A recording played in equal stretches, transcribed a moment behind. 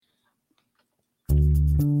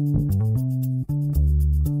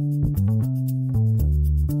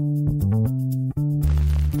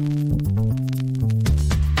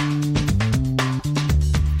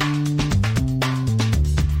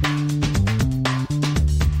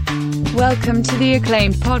Welcome to the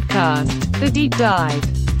acclaimed podcast, The Deep Dive,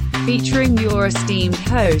 featuring your esteemed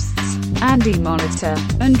hosts, Andy Monitor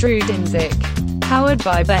and Drew Dinzik, powered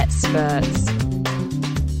by BetSperts.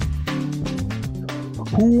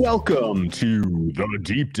 Welcome to The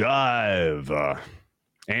Deep Dive.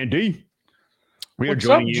 Andy, we are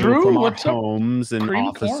joining you from our homes and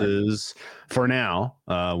offices for now.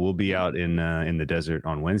 We'll be out in the desert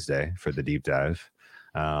on Wednesday for the deep dive.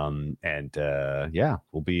 We'll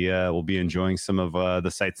be enjoying some of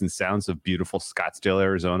the sights and sounds of beautiful Scottsdale,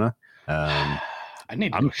 Arizona. I'm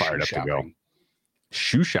fired up to go.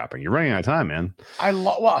 Shoe shopping. You're running out of time, man. I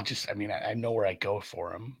know where I go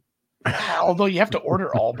for them. Although you have to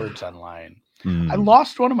order Allbirds online. I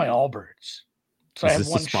lost one of my Allbirds. So I have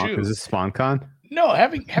one shoe. Is this SpawnCon? No,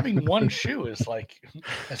 having one shoe is like,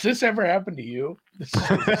 has this ever happened to you? This is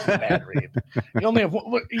a bad read. You only have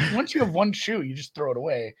once you have one shoe, you just throw it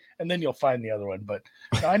away, and then you'll find the other one. But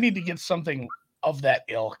no, I need to get something of that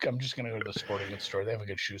ilk. I'm just going to go to the sporting goods store. They have a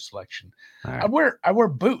good shoe selection. Right. I wear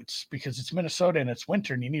boots because it's Minnesota and it's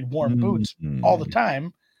winter, and you need warm boots all the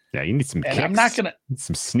time. Yeah, you need some kicks. And I'm not gonna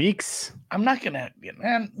some sneaks. I'm not gonna.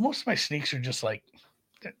 Man, most of my sneaks are just like,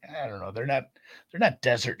 I don't know. They're not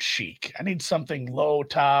desert chic. I need something low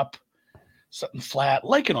top, something flat,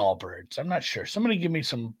 like an Allbirds. I'm not sure. Somebody give me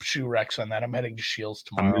some shoe recs on that. I'm heading to Shields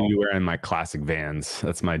tomorrow. I'm gonna be wearing my classic Vans.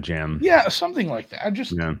 That's my jam. Yeah, something like that.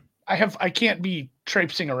 I can't be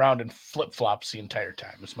traipsing around in flip flops the entire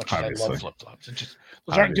time. As much as I love flip flops, those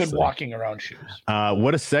aren't good walking around shoes.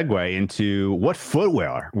 What a segue into what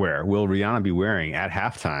footwear will Rihanna be wearing at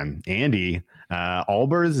halftime? Andy,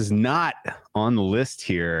 Allbirds is not on the list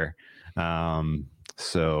here,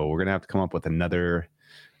 so we're gonna have to come up with another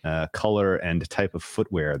color and type of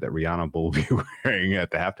footwear that Rihanna will be wearing at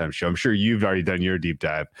the halftime show. I'm sure you've already done your deep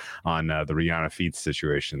dive on the Rihanna feet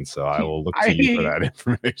situation, so I will look to you for that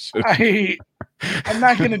information. I'm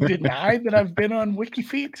not going to deny that I've been on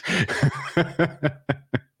WikiFeet,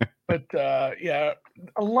 but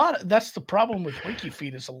that's the problem with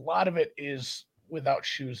WikiFeet is a lot of it is without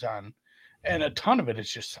shoes on, and a ton of it is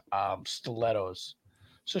just stilettos.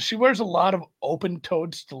 So she wears a lot of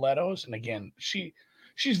open-toed stilettos, and again,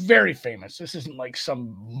 She's very famous. This isn't like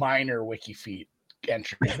some minor WikiFeet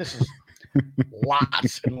entry. This is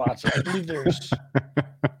lots and lots. I believe there's.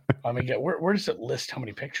 Where does it list how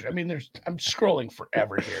many pictures? I mean, I'm scrolling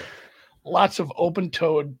forever here. Lots of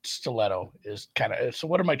open-toed stiletto is kind of. So,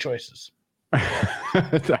 what are my choices?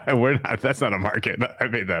 That's not a market. I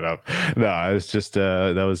made that up. No, it's just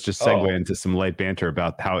that was just segue into some light banter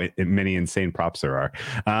about how many insane props there are.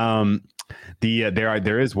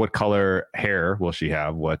 There is what color hair will she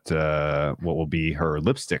have? What will be her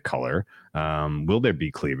lipstick color? Will there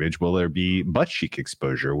be cleavage? Will there be butt cheek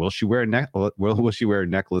exposure? Will she wear will she wear a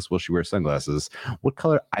necklace? Will she wear sunglasses? What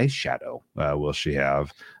color eyeshadow will she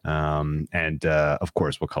have? And of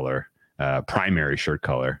course, what color primary shirt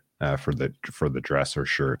color for the dress or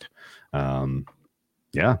shirt? A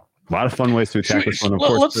lot of fun ways to attack this one. Of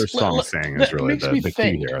course, their song saying is really the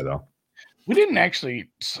key here, though. We didn't actually,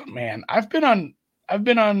 man. I've been on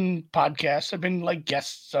podcasts. I've been like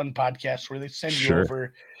guests on podcasts where they send you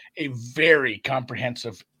over a very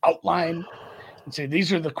comprehensive outline and say,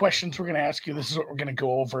 these are the questions we're going to ask you. This is what we're going to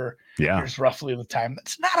go over. Yeah. Here's roughly the time.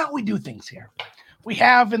 That's not how we do things here. We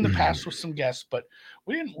have in the past with some guests, but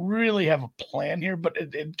we didn't really have a plan here. But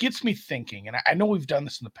it gets me thinking, and I know we've done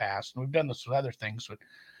this in the past, and we've done this with other things, but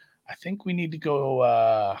I think we need to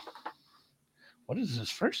go. What is his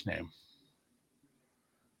first name?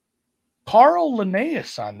 Carl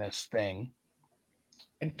Linnaeus on this thing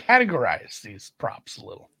and categorize these props a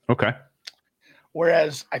little. Okay.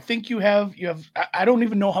 Whereas I think you have, I don't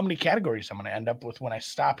even know how many categories I'm going to end up with when I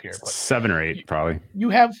stop here. But 7 or 8, probably. You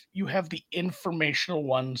have the informational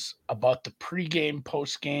ones about the pregame,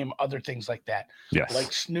 postgame, other things like that. Yes.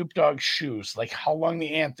 Like Snoop Dogg's shoes, like how long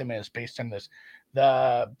the anthem is based on this.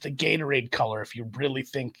 The Gatorade color, if you really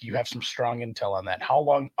think you have some strong intel on that, how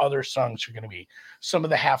long other songs are going to be, some of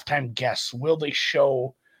the halftime guests, will they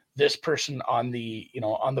show this person on the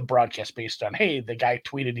broadcast based on, hey, the guy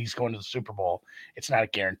tweeted he's going to the Super Bowl. It's not a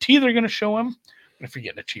guarantee they're going to show him, but if you're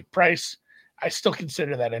getting a cheap price, I still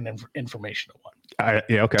consider that an informational one.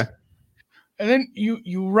 Okay. And then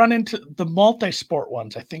you run into the multi-sport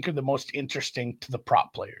ones. I think are the most interesting to the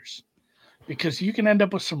prop players, because you can end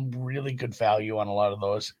up with some really good value on a lot of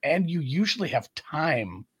those. And you usually have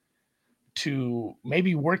time to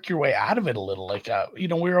maybe work your way out of it a little. Like, we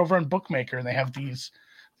were over on Bookmaker and they have these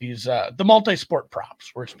the multi-sport props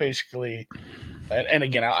where it's basically, and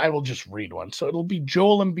again, I will just read one. So it'll be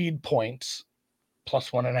Joel Embiid points plus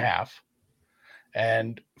 1.5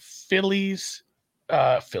 and Phillies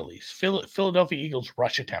Phillies. Philadelphia Eagles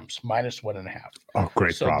rush attempts -1.5. Oh,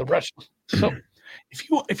 great So prop. the rush. So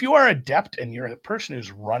if you are adept and you're a person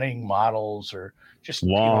who's running models or just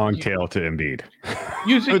Long tail to Embiid.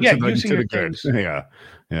 using To your the good. things,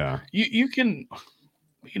 Yeah. you can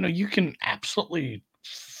you can absolutely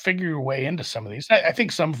figure your way into some of these. I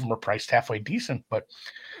think some of them are priced halfway decent, but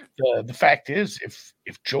the fact is,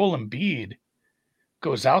 if Joel Embiid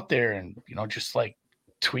goes out there and just like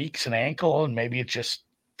tweaks an ankle and maybe it's just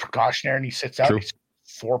precautionary and he sits out, True. he's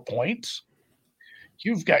 4 points,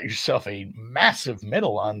 you've got yourself a massive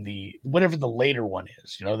middle on the whatever the later one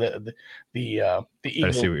is. The I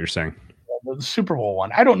Eagles, see what you're saying. the Super Bowl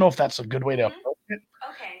one. I don't know if that's a good way to approach it.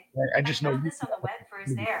 Okay. I just know this on the web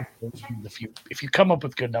first there. Check. if you come up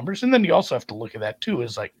with good numbers, and then you also have to look at that too.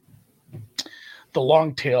 Is like the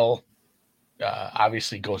long tail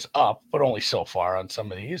obviously goes up, but only so far on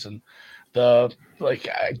some of these. And I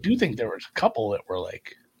do think there was a couple that were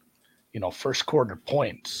like, first quarter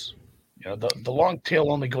points. The long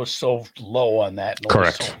tail only goes so low on that.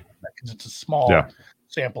 Correct. Because it's a small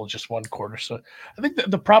sample, just 1 quarter. So I think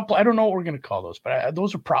the prop, I don't know what we're going to call those, but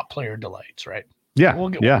those are prop player delights, right? Yeah. We'll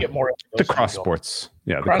get more into the those cross sports.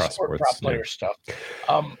 Yeah. The cross sport prop player stuff.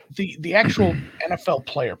 The actual NFL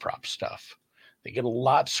player prop stuff, they get a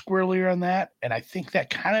lot squirrelier on that. And I think that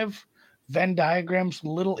kind of Venn diagrams a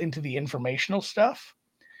little into the informational stuff.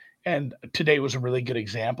 And today was a really good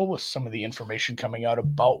example with some of the information coming out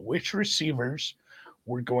about which receivers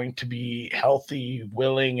were going to be healthy,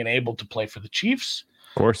 willing, and able to play for the Chiefs.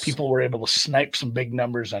 Of course. People were able to snipe some big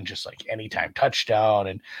numbers on just like anytime touchdown.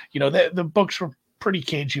 And, the books were pretty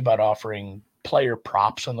cagey about offering player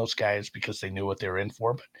props on those guys because they knew what they were in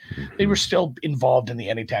for, but they were still involved in the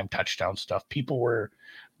anytime touchdown stuff. People were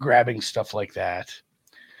grabbing stuff like that.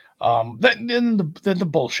 Then the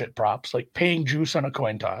bullshit props, like paying juice on a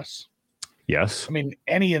coin toss. Yes. I mean,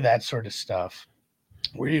 any of that sort of stuff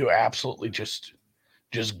where you absolutely just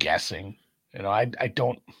guessing. I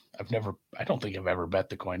don't think I've ever bet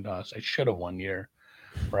the coin toss. I should have one year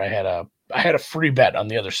where I had a free bet on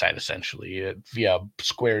the other side, essentially via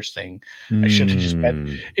Squares thing. I should have just bet.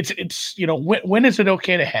 It's when is it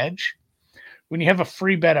okay to hedge? When you have a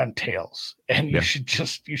free bet on tails, and you should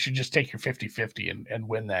just take your 50-50 and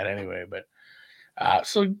win that anyway. But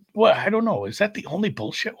so what? I don't know. Is that the only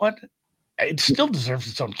bullshit one? It still deserves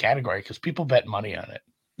its own category because people bet money on it.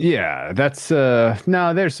 Yeah, that's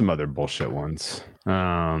no. There's some other bullshit ones.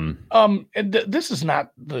 And this is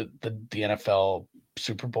not the NFL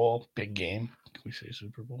Super Bowl big game. Can we say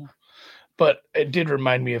Super Bowl? But it did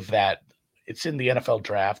remind me of that. It's in the NFL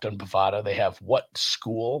draft on Bovada. They have what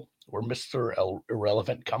school where Mr.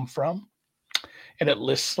 Irrelevant come from, and it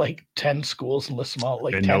lists like 10 schools and lists them all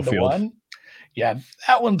like 10 to 1. Yeah,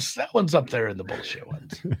 that one's up there in the bullshit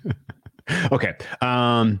ones. Okay.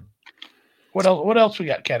 What else we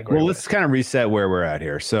got category? Well, let's kind of reset where we're at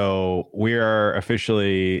here. So we are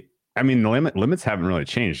officially, I mean, the limits haven't really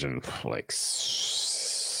changed in like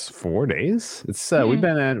 4 days. It's we've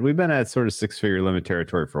been at sort of 6-figure limit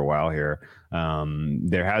territory for a while here.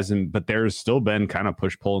 There hasn't, but there's still been kind of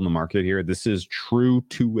push pull in the market here. This is true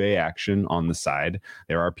two-way action on the side.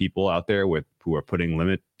 There are people out there who are putting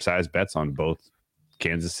limit size bets on both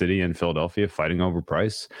Kansas City and Philadelphia, fighting over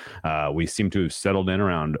price. We seem to have settled in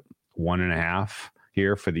around 1.5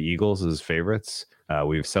 here for the Eagles as favorites.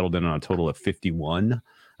 We've settled in on a total of 51,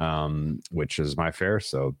 which is my fare.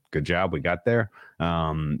 So good job. We got there. The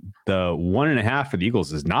 1.5 for the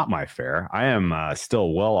Eagles is not my fare. I am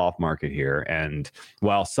still well off market here. And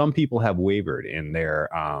while some people have wavered in their,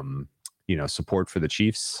 support for the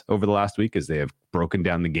Chiefs over the last week as they have broken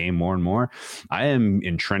down the game more and more, I am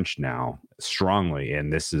entrenched now strongly.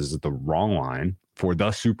 And this is the wrong line for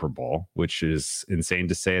the Super Bowl, which is insane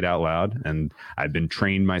to say it out loud. And I've been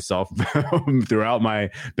trained myself throughout my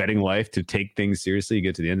betting life to take things seriously. You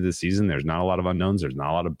get to the end of the season, there's not a lot of unknowns. There's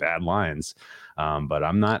not a lot of bad lines. But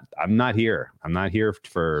I'm not here. I'm not here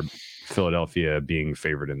for Philadelphia being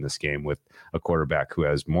favored in this game with a quarterback who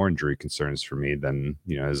has more injury concerns for me than,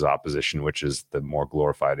 his opposition, which is the more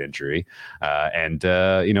glorified injury. And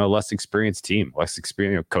a less experienced team, less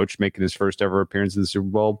experienced coach making his first ever appearance in the Super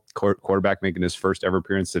Bowl, quarterback making his first ever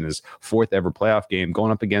appearance in his fourth ever playoff game,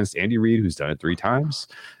 going up against Andy Reid, who's done it 3 times.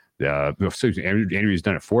 Andy Reid's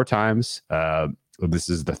done it 4 times. This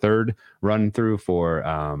is the third run through for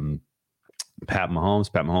Pat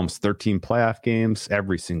Mahomes, 13 playoff games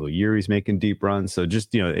every single year. He's making deep runs. So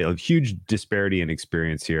just, a huge disparity in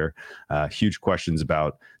experience here. Huge questions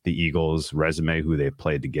about the Eagles' resume, who they've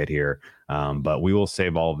played to get here. But we will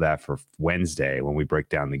save all of that for Wednesday when we break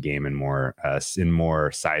down the game in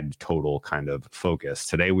more side total kind of focus.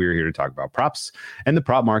 Today we are here to talk about props, and the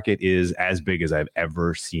prop market is as big as I've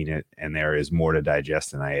ever seen it, and there is more to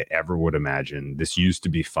digest than I ever would imagine. This used to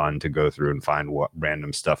be fun to go through and find what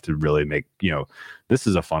random stuff to really make, this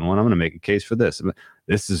is a fun one. I'm going to make a case for this.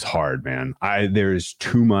 This is hard, man. There is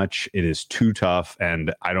too much. It is too tough,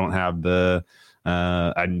 and I don't have the.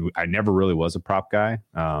 I never really was a prop guy,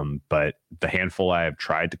 but the handful I have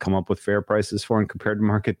tried to come up with fair prices for and compared to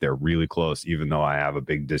market, they're really close, even though I have a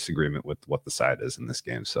big disagreement with what the side is in this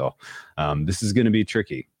game. So this is going to be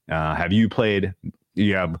tricky. Have you played?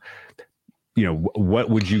 What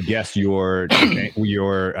would you guess your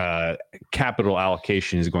capital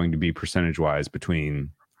allocation is going to be percentage wise between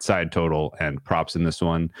side total and props in this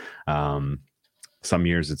one? Some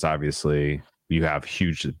years it's obviously you have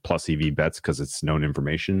huge plus EV bets because it's known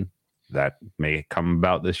information that may come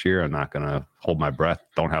about this year. I'm not going to hold my breath.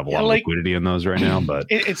 Don't have a lot of liquidity in those right now, but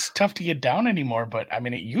it's tough to get down anymore. But I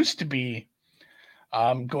mean, it used to be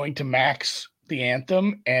going to max the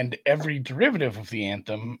Anthem and every derivative of the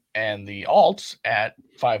Anthem and the alts at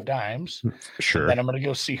 5 dimes. Sure. And then I'm going to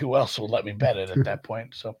go see who else will let me bet it at that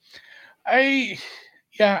point. So I'm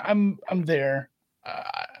there.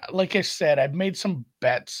 Like I said, I've made some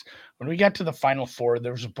bets. When we got to the Final Four,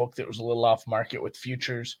 there was a book that was a little off market with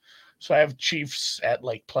futures. So I have Chiefs at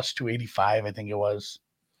like plus 285, I think it was,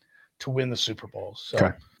 to win the Super Bowl. So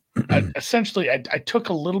okay. I took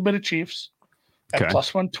a little bit of Chiefs at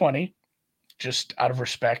plus 120, just out of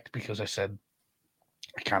respect, because I said,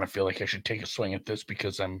 I kind of feel like I should take a swing at this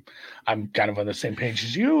because I'm kind of on the same page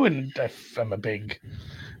as you, and I'm a big,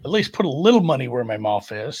 at least put a little money where my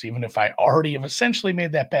mouth is, even if I already have essentially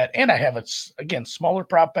made that bet. And I have smaller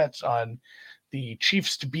prop bets on the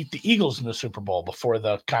Chiefs to beat the Eagles in the Super Bowl before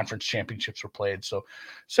the conference championships were played. So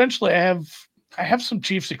essentially, I have some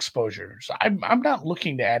Chiefs exposure. So I'm not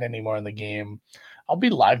looking to add any more in the game. I'll be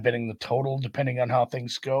live betting the total depending on how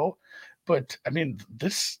things go. But I mean,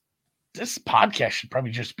 this podcast should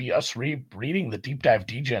probably just be us reading the Deep Dive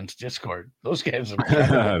Degens Discord. Those guys are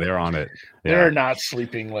they're on it. Yeah. They're not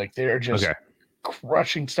sleeping. Like they're just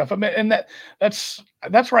crushing stuff. I mean, and that's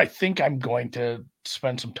where I think I'm going to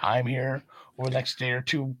spend some time here over the next day or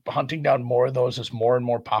two, hunting down more of those as more and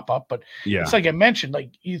more pop up. But it's like I mentioned,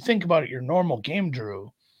 like you think about it, your normal game,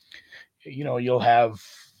 Drew, you'll have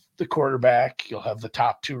the quarterback, you'll have the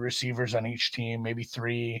top 2 receivers on each team, maybe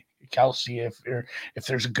 3, Kelsey if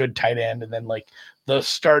there's a good tight end, and then like the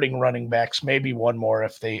starting running backs, maybe one more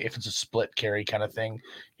if it's a split carry kind of thing.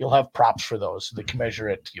 You'll have props for those. So they can measure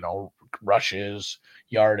it, rushes,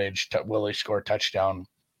 yardage, will they score a touchdown?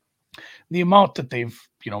 The amount that they've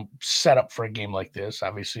set up for a game like this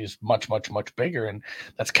obviously is much, much, much bigger, and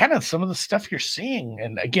that's kind of some of the stuff you're seeing.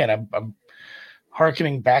 And again, I'm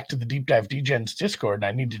harkening back to the Deep Dive Degens Discord, and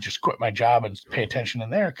I need to just quit my job and pay attention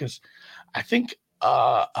in there, because I think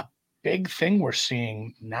a big thing we're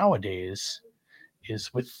seeing nowadays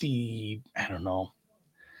is with the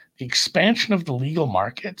expansion of the legal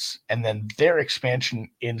markets and then their expansion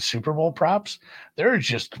in Super Bowl props. There are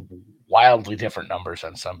just wildly different numbers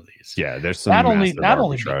on some of these. Yeah, there's some not only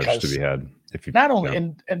because to be had.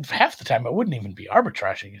 And half the time it wouldn't even be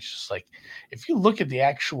arbitraging. It's just like, if you look at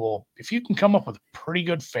if you can come up with a pretty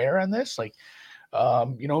good fare on this, like,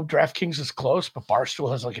 DraftKings is close, but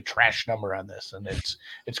Barstool has like a trash number on this, and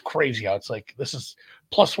it's crazy how it's like, this is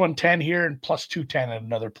plus 110 here and plus 210 at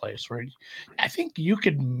another place, where I think you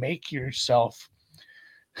could make yourself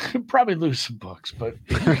probably lose some books, but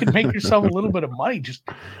you could make yourself a little bit of money just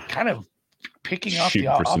kind of picking off the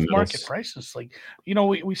off-market prices. Like,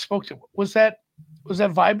 we spoke to, was that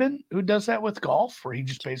Vibin who does that with golf, where he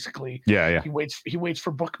just basically he waits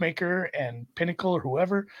for bookmaker and Pinnacle or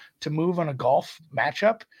whoever to move on a golf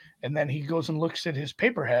matchup, and then he goes and looks at his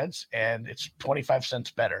paper heads and it's 25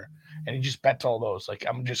 cents better, and he just bets all those. Like,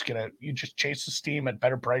 you just chase the steam at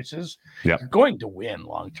better prices. You're going to win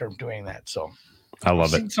long term doing that. So I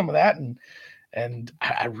love it. Some of that, and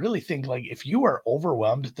I really think, like, if you are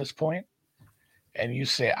overwhelmed at this point and you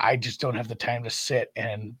say, I just don't have the time to sit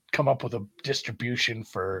and come up with a distribution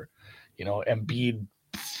for, Embiid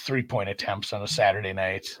 3-point attempts on a Saturday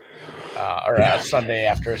night or a Sunday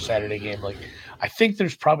after a Saturday game. Like, I think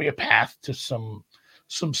there's probably a path to some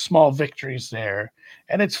small victories there.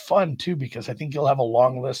 And it's fun too, because I think you'll have a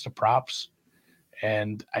long list of props.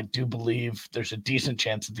 And I do believe there's a decent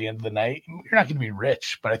chance at the end of the night, you're not going to be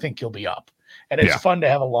rich, but I think you'll be up. And it's fun to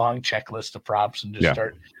have a long checklist of props and just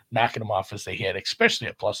start knocking them off as they hit, especially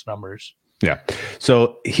at plus numbers. Yeah.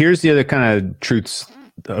 So here's the other kind of truths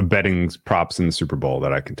betting props in the Super Bowl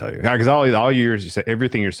that I can tell you, because all years you say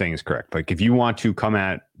everything you're saying is correct. Like if you want to come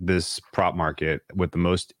at this prop market with the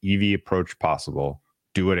most EV approach possible,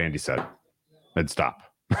 do what Andy said and stop.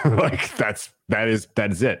 Like that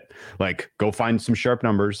is it. Like go find some sharp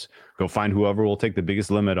numbers, go find whoever will take the biggest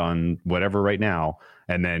limit on whatever right now,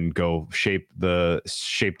 and then go shape the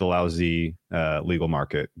lousy legal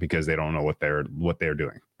market because they don't know what they're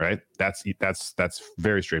doing. Right? That's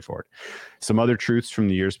very straightforward. Some other truths from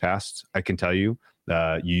the years past, I can tell you.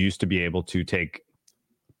 You used to be able to take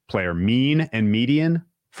player mean and median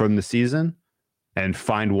from the season and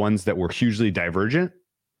find ones that were hugely divergent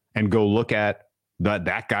and go look at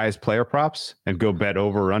that guy's player props and go bet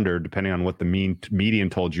over or under depending on what the median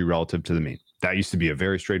told you relative to the mean. That used to be a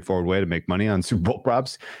very straightforward way to make money on Super Bowl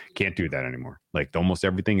props. Can't do that anymore. Like almost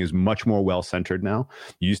everything is much more well centered now.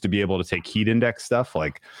 You used to be able to take heat index stuff,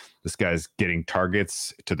 like this guy's getting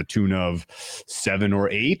targets to the tune of 7 or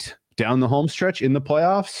 8 down the home stretch in the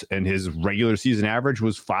playoffs, and his regular season average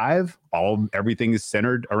was 5. Everything is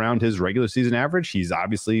centered around his regular season average. He's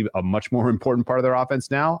obviously a much more important part of their offense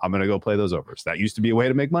now. I'm going to go play those overs. That used to be a way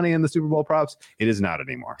to make money in the Super Bowl props. It is not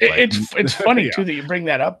anymore. It's funny too that you bring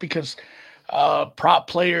that up because prop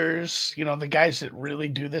players, the guys that really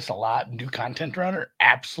do this a lot and do content around are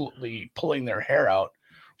absolutely pulling their hair out.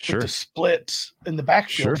 Sure. With the splits in the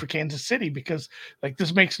backfield for Kansas City, because like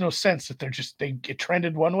this makes no sense that they get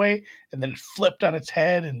trended one way and then it flipped on its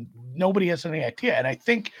head and nobody has any idea. And I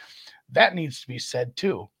think that needs to be said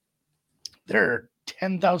too. There are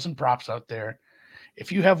 10,000 props out there.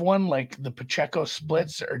 If you have one like the Pacheco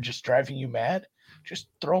splits are just driving you mad, just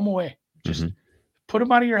throw them away. Just put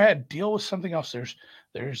them out of your head. Deal with something else.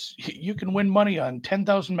 You can win money on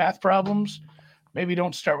 10,000 math problems. Maybe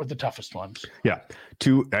don't start with the toughest ones. Yeah.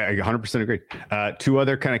 I 100% agree. 2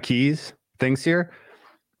 other kind of keys things here.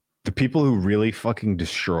 The people who really fucking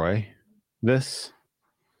destroy this,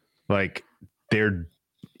 like they're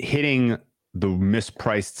hitting the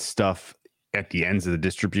mispriced stuff at the ends of the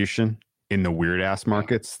distribution in the weird ass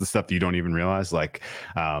markets, the stuff that you don't even realize, like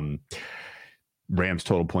Rams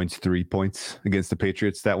total points 3 points against the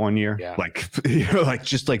Patriots that one year. Yeah. Like,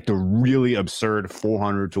 just like the really absurd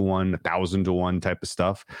 400 to 1, 1,000 to 1 type of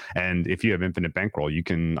stuff. And if you have infinite bankroll, you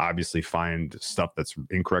can obviously find stuff that's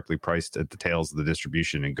incorrectly priced at the tails of the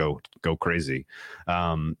distribution and go crazy.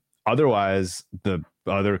 Otherwise, the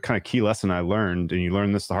other kind of key lesson I learned, and you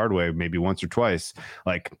learn this the hard way, maybe once or twice,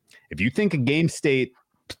 like if you think a game state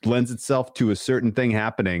lends itself to a certain thing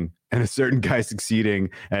happening and a certain guy succeeding,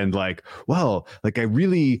 and like, well, like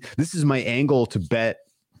this is my angle to bet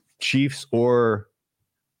Chiefs or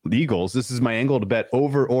Eagles. This is my angle to bet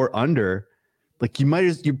over or under. Like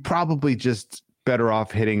you're probably just better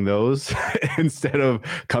off hitting those instead of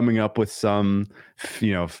coming up with some,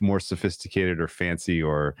 more sophisticated or fancy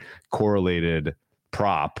or correlated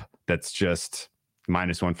prop that's just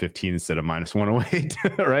minus 115 instead of minus 108,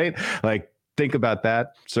 right? Like, think about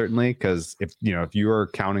that certainly, because if you are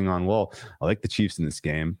counting on, well, I like the Chiefs in this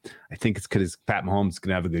game, I think it's because Pat Mahomes is going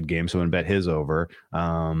to have a good game, so I'm going to bet his over.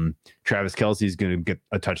 Travis Kelce is going to get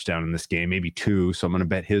a touchdown in this game, maybe 2, so I'm going to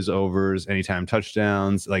bet his overs anytime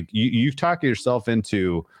touchdowns. Like you've talked yourself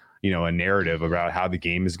into a narrative about how the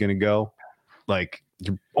game is going to go. Like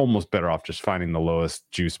you're almost better off just finding the lowest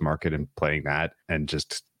juice market and playing that and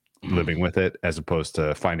just living with it, as opposed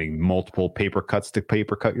to finding multiple paper cuts to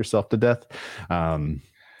paper cut yourself to death.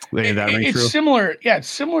 It's true? Similar. Yeah, it's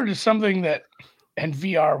similar to something that, and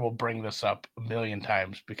VR will bring this up a million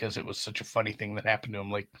times because it was such a funny thing that happened to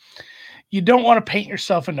him. Like, you don't want to paint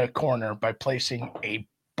yourself in a corner by placing a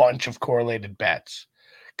bunch of correlated bets,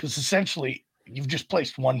 because essentially you've just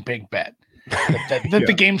placed one big bet that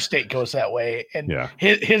the game state goes that way. And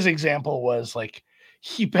his example was like,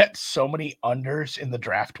 he bet so many unders in the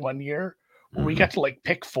draft one year where we got to like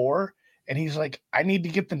pick 4. And he's like, I need to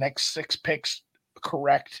get the next 6 picks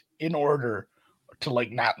correct in order to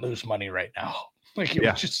like not lose money right now. Like it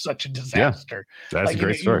was just such a disaster. Yeah. That's like, a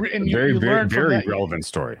great story. Very relevant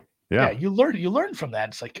story. Yeah. You learn from that.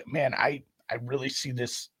 It's like, man, I really see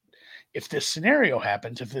this. If this scenario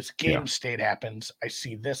happens, if this game state happens, I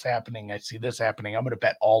see this happening. I'm going to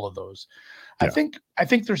bet all of those. Yeah. I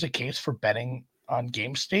think there's a case for betting on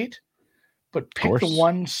game state, but pick the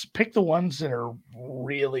ones that are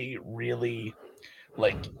really, really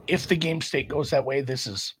like, if the game state goes that way, this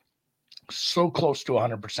is so close to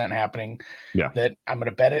 100% happening that I'm going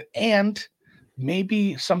to bet it. And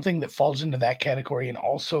maybe something that falls into that category and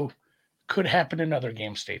also could happen in other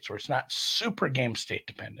game states where it's not super game state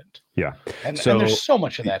dependent. Yeah. And there's so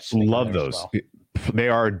much of that. Love those. Well. They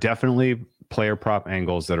are definitely player prop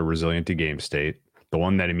angles that are resilient to game state. The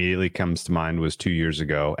one that immediately comes to mind was 2 years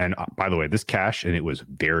ago. And by the way, this cash, and it was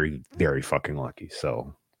very, very fucking lucky.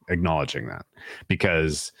 So acknowledging that,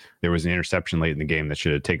 because there was an interception late in the game that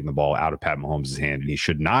should have taken the ball out of Pat Mahomes' hand, and he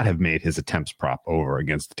should not have made his attempts prop over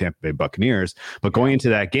against the Tampa Bay Buccaneers. But going into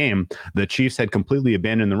that game, the Chiefs had completely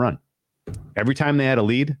abandoned the run. Every time they had a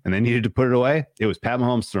lead and they needed to put it away, it was Pat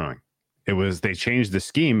Mahomes throwing. They changed the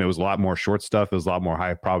scheme. It was a lot more short stuff. It was a lot more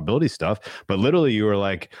high probability stuff. But literally, you were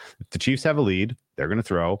like, if the Chiefs have a lead, they're going to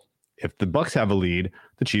throw. If the Bucs have a lead,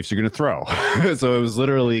 the Chiefs are going to throw. So it was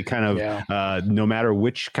literally kind of no matter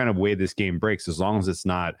which kind of way this game breaks, as long as it's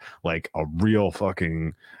not like a real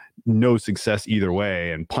fucking no success either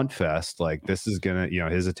way and punt fest, like this is going to,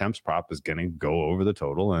 his attempts prop is going to go over the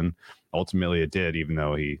total. And ultimately it did, even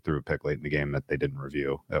though he threw a pick late in the game that they didn't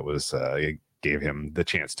review. That was, it gave him the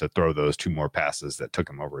chance to throw those 2 more passes that took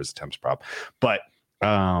him over his attempts prop. But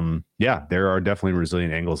there are definitely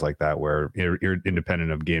resilient angles like that where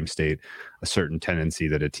independent of game state, a certain tendency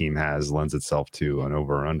that a team has lends itself to an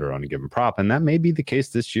over or under on a given prop. And that may be the case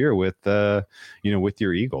this year with, with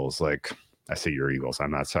your Eagles. Like I say your Eagles,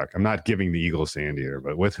 I'm not giving the Eagles to Andy here,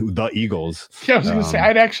 but with the Eagles. Yeah, I was going to say,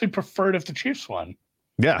 I'd actually prefer it if the Chiefs won.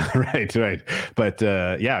 Yeah, right. But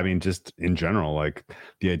just in general, like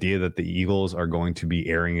the idea that the Eagles are going to be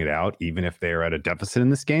airing it out, even if they are at a deficit in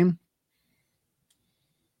this game,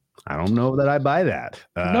 I don't know that I buy that.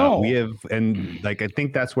 No, we have, and like I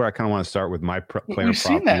think that's where I kind of want to start with my player. We've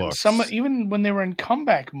seen that looks. Even when they were in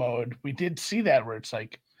comeback mode, we did see that where it's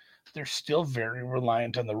like they're still very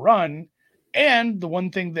reliant on the run. And the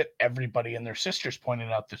one thing that everybody and their sisters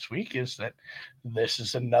pointed out this week is that this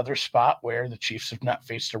is another spot where the Chiefs have not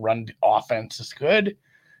faced a run offense as good.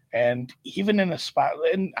 And even in a spot,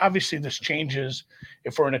 and obviously this changes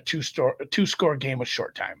if we're in a two-score game with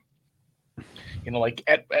short time. Like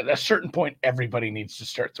at a certain point, everybody needs to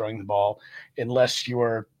start throwing the ball unless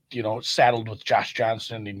you're, saddled with Josh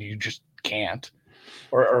Johnson and you just can't,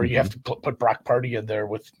 or you have to put Brock Purdy in there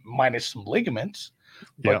with minus some ligaments.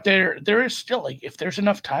 But there is still, like, if there's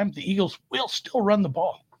enough time, the Eagles will still run the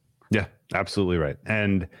ball. Yeah, absolutely right.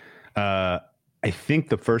 And I think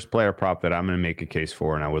the first player prop that I'm going to make a case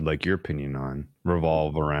for, and I would like your opinion on,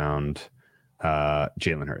 revolve around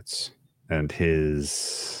Jalen Hurts and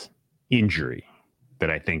his injury that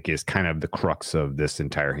I think is kind of the crux of this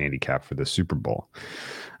entire handicap for the Super Bowl.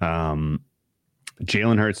 Jalen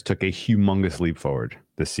Hurts took a humongous leap forward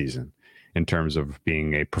this season in terms of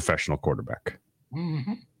being a professional quarterback.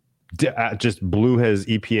 Mm-hmm. Just blew his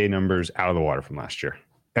EPA numbers out of the water from last year.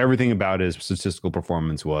 Everything about his statistical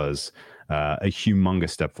performance was a humongous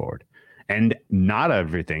step forward. And not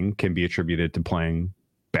everything can be attributed to playing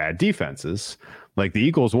bad defenses. Like the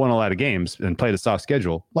Eagles won a lot of games and played a soft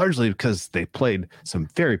schedule, largely because they played some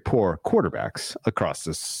very poor quarterbacks across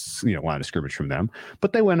this line of scrimmage from them.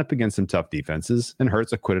 But they went up against some tough defenses, and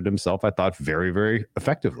Hurts acquitted himself, I thought, very, very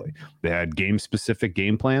effectively. They had game-specific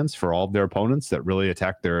game plans for all of their opponents that really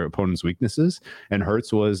attacked their opponents' weaknesses, and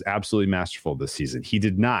Hurts was absolutely masterful this season. He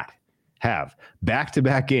did not have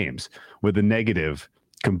back-to-back games with a negative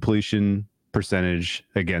completion percentage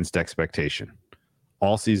against expectation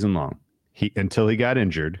all season long. Until he got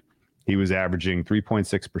injured, he was averaging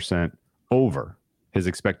 3.6% over his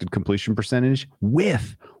expected completion percentage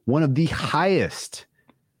with one of the highest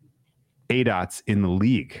ADOTs in the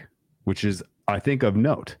league, which is, I think, of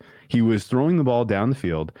note. He was throwing the ball down the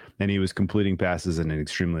field and he was completing passes in an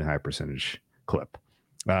extremely high percentage clip.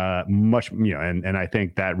 And I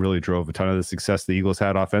think that really drove a ton of the success the Eagles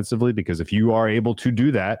had offensively, because if you are able to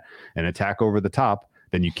do that and attack over the top,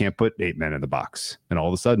 then you can't put 8 men in the box. And all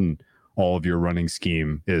of a sudden, all of your running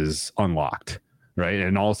scheme is unlocked, right?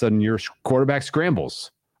 And all of a sudden your quarterback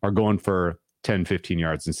scrambles are going for 10, 15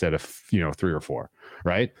 yards instead of, 3 or 4,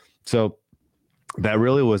 right? So that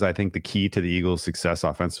really was, I think, the key to the Eagles' success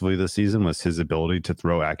offensively this season was his ability to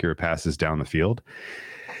throw accurate passes down the field.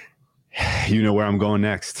 You know where I'm going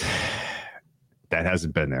next. That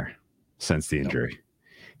hasn't been there since the injury.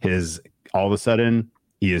 All of a sudden,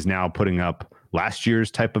 he is now putting up last year's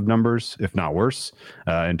type of numbers, if not worse,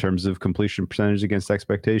 in terms of completion percentage against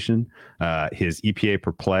expectation. His EPA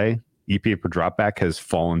per play, EPA per dropback has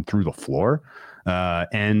fallen through the floor.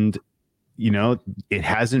 And it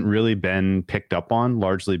hasn't really been picked up on,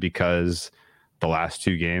 largely because the last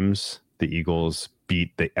 2 games, the Eagles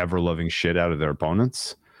beat the ever-loving shit out of their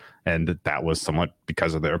opponents. And that was somewhat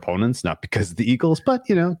because of their opponents, not because of the Eagles, but,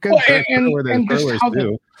 good where their throwers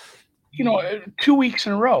do. 2 weeks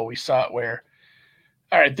in a row, we saw it where,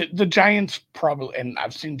 all right, the Giants probably, and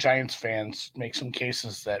I've seen Giants fans make some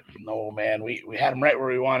cases that, no, man, we had them right where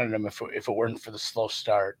we wanted them if it weren't for the slow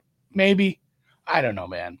start. Maybe. I don't know,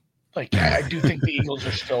 man. Like I do think the Eagles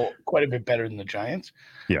are still quite a bit better than the Giants.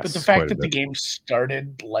 Yes, But the fact that the game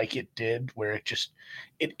started like it did, where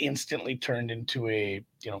it instantly turned into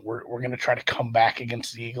we're going to try to come back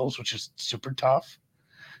against the Eagles, which is super tough,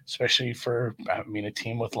 especially for a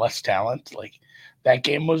team with less talent. Like that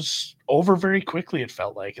game was over very quickly, it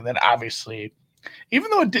felt like. And then obviously, even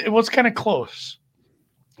though it was kind of close,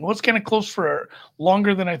 for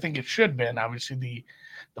longer than I think it should have been. Obviously, the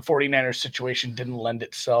 49ers situation didn't lend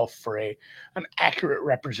itself for an accurate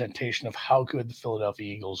representation of how good the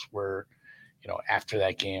Philadelphia Eagles were, after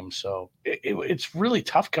that game. So it's really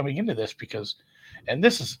tough coming into this because, and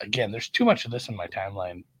this is, again, there's too much of this in my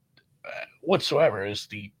timeline whatsoever, is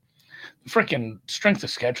the freaking strength of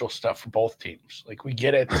schedule stuff for both teams. Like, we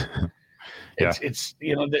get it. It's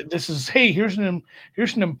this is, hey, here's an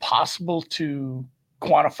impossible to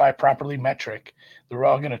quantify properly metric that we're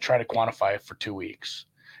all going to try to quantify it for 2 weeks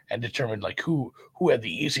and determine like who had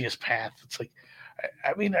the easiest path. It's like,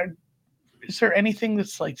 is there anything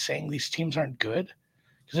that's like saying these teams aren't good?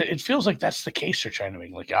 Because it feels like that's the case they're trying to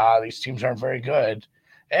make. Like, these teams aren't very good.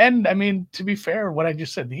 And to be fair, what I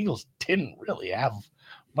just said, the Eagles didn't really have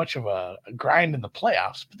much of a grind in the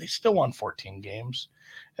playoffs, but they still won 14 games.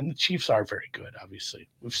 And the Chiefs are very good, obviously.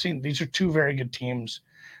 We've seen these are two very good teams.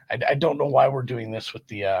 I don't know why we're doing this with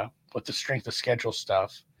the strength of schedule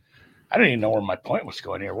stuff. I don't even know where my point was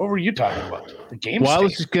going here. What were you talking about? The game. Well, I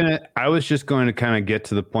was just going to kind of get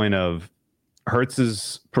to the point of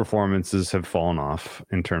Hurts's performances have fallen off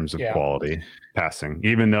in terms of quality passing,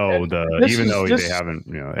 even though they haven't,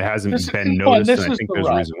 it hasn't been noticed. And I think there's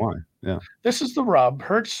a reason why. Yeah. This is the rub.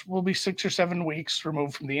 Hurts will be 6 or 7 weeks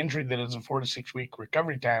removed from the injury that is a 4 to 6 week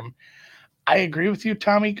recovery time. I agree with you,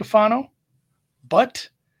 Tommy Cafano, but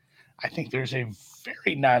I think there's a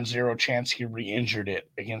very non-zero chance he re-injured it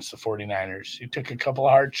against the 49ers. He took a couple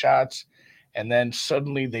of hard shots, and then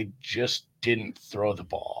suddenly they just didn't throw the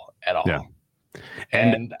ball at all. Yeah.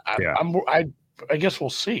 And I guess we'll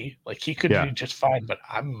see. Like, he could be just fine, but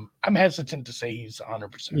I'm hesitant to say he's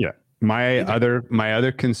 100%. Yeah. My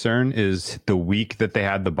other concern is the week that they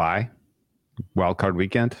had the bye, wild card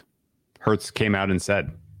weekend. Hurts came out and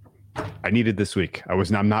said, "I needed this week.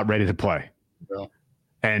 I'm not ready to play." No.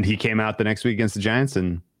 And he came out the next week against the Giants,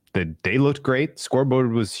 and they looked great.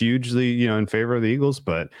 Scoreboard was hugely, in favor of the Eagles,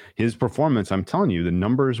 but his performance, I'm telling you, the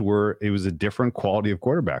numbers it was a different quality of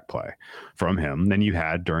quarterback play from him than you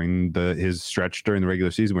had during his stretch during the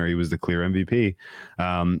regular season where he was the clear MVP.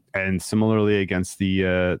 And similarly against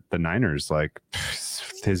the Niners, like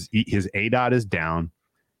his ADOT is down,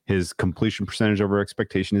 his completion percentage over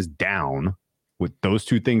expectation is down. With those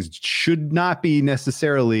two things should not be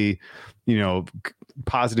necessarily,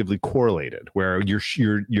 positively correlated, where you're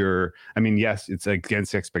yes, it's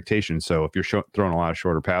against expectations. So if you're throwing a lot of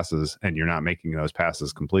shorter passes and you're not making those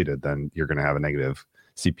passes completed, then you're going to have a negative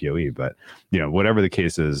CPOE. But whatever the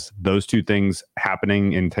case is, those two things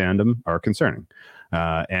happening in tandem are concerning.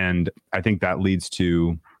 And I think that leads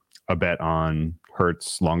to a bet on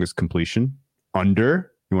Hurts' longest completion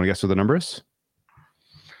under. You want to guess what the number is?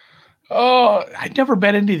 Oh, I never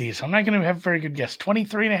bet into these. I'm not going to have a very good guess.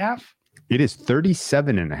 23.5. It is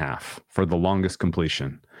 37.5 for the longest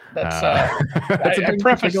completion. That's a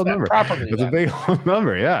big number. Properly. That's a big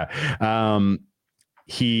number. Yeah.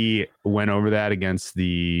 He went over that against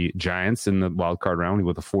the Giants in the wild card round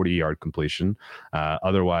with a 40-yard completion.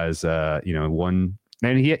 Otherwise, one.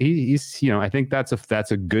 And he's I think that's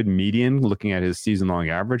a good median looking at his season-long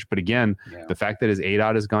average. But again, the fact that his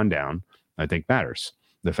ADOT has gone down, I think matters.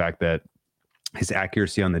 The fact that his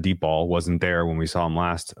accuracy on the deep ball wasn't there when we saw him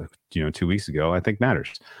last, 2 weeks ago, I think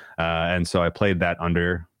matters. And so I played that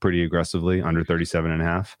under pretty aggressively, under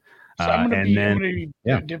 37.5. So I'm going to be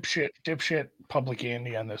dipshit public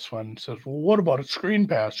Andy on this one. Says, well, what about a screen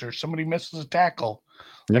pass or somebody misses a tackle?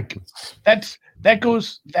 Like,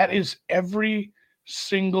 that is every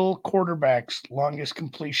single quarterback's longest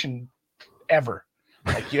completion ever.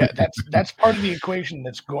 Like, that's part of the equation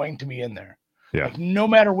that's going to be in there. Yeah. Like, no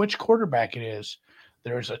matter which quarterback it is,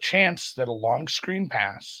 there's a chance that a long screen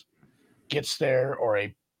pass gets there, or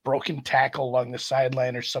a broken tackle along the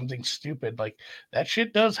sideline, or something stupid. Like, that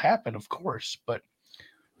shit does happen, of course. But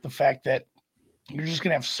the fact that you're just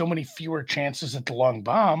going to have so many fewer chances at the long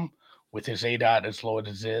bomb with his ADOT as low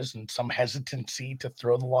as it is, and some hesitancy to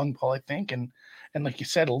throw the long ball, I think. And like you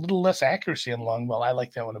said, a little less accuracy on long ball. I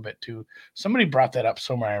like that one a bit too. Somebody brought that up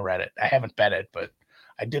somewhere. I read it. I haven't bet it, but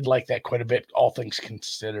I did like that quite a bit, all things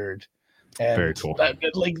considered. And very cool.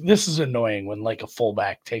 This is annoying when like a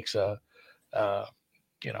fullback takes you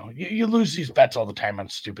lose these bets all the time on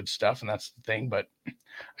stupid stuff, and that's the thing. But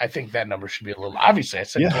I think that number should be a little. Obviously, I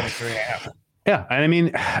said 23.5. Yeah,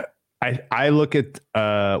 and I look at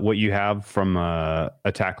what you have from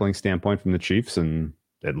a tackling standpoint from the Chiefs, and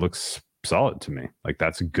it looks solid to me. Like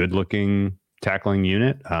that's a good looking tackling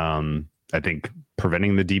unit. I think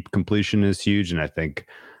preventing the deep completion is huge, and I think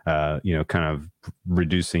kind of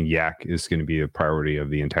reducing yak is going to be a priority of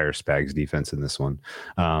the entire Spags defense in this one.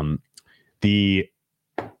 The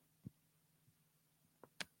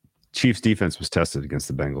Chiefs defense was tested against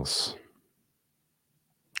the Bengals.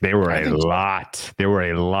 There were a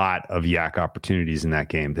lot of yak opportunities in that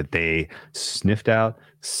game that they snuffed out,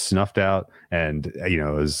 and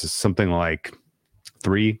it was something like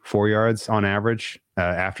 3-4 yards on average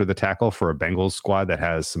after the tackle for a Bengals squad that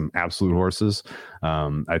has some absolute horses.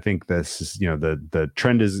 I think this is the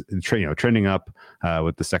trend is trending up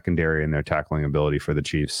with the secondary and their tackling ability for the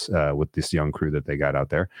Chiefs with this young crew that they got out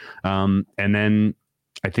there. And then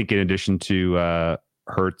I think in addition to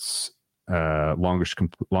Hurts. Longest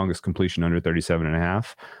completion under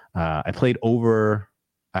 37.5. I played over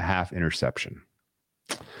a half interception.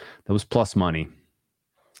 That was plus money.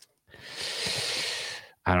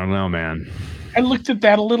 I don't know, man. I looked at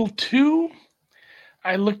that a little too.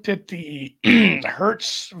 I looked at the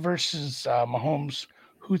Hurts versus Mahomes,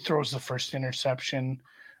 who throws the first interception.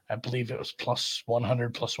 I believe it was plus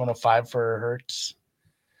 100, plus 105 for Hurts.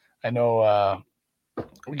 I know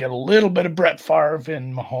we got a little bit of Brett Favre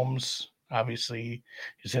in Mahomes. Obviously,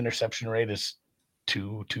 his interception rate is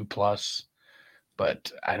 2 plus, but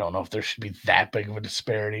I don't know if there should be that big of a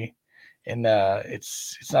disparity. And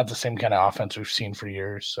it's not the same kind of offense we've seen for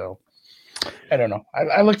years. So I don't know.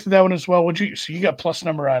 I looked at that one as well. So you got plus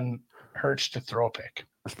number on Hurts to throw a pick.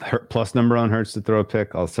 Plus number on Hurts to throw a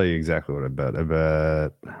pick. I'll tell you exactly what I bet. I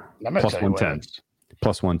bet plus 110.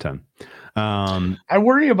 Plus 110. I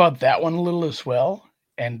worry about that one a little as well.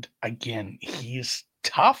 And again, he's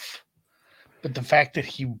tough. But the fact that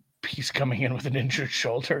he's coming in with an injured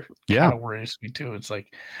shoulder kind of worries me too. It's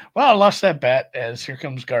like, well, I lost that bet as here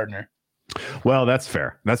comes Gardner. Well, that's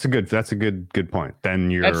fair. That's a good point.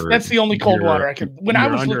 Then that's the only cold water I could. When I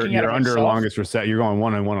was looking at it, under longest reset, you're going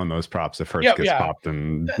 1-1 on those props if Hurts gets popped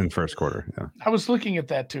in first quarter. Yeah, I was looking at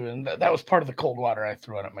that too, and that was part of the cold water I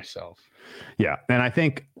threw on it myself. Yeah, and I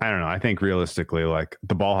think realistically, like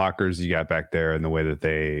the ball hawkers you got back there, and the way that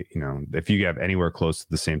they, if you have anywhere close to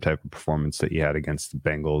the same type of performance that you had against the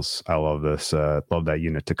Bengals, I love this. Love that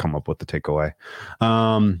unit to come up with the takeaway.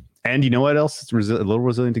 And you know what else? It's a little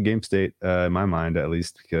resilient to game state, in my mind, at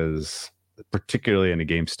least, because particularly in a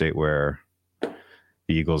game state where the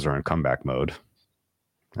Eagles are in comeback mode.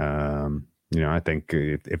 I think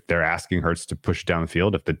if they're asking Hurts to push down the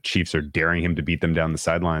field, if the Chiefs are daring him to beat them down the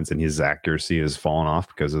sidelines and his accuracy has fallen off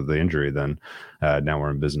because of the injury, then now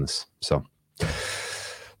we're in business. So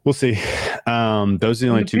we'll see. Those are the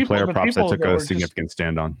only two player props I took a significant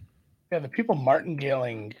stand on. Yeah, the people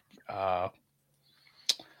martingaling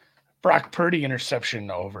Brock Purdy interception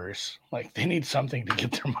overs. Like they need something to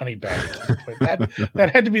get their money back. that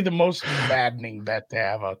had to be the most maddening bet to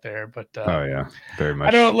have out there. But oh yeah, very much.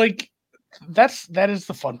 I don't like that is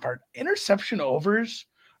the fun part. Interception overs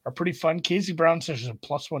are pretty fun. Casey Brown says there's a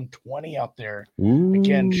plus 120 out there. Ooh.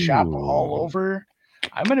 Again, shop all over.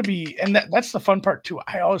 I'm gonna be, and that's the fun part too.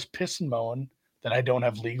 I always piss and moan that I don't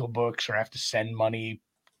have legal books or have to send money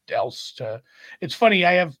else to. It's funny.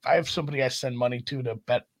 I have somebody I send money to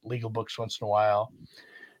bet legal books once in a while,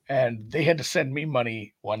 and they had to send me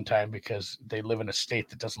money one time because they live in a state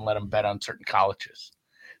that doesn't let them bet on certain colleges.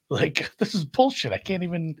 Like, this is bullshit. I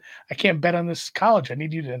can't bet on this college. I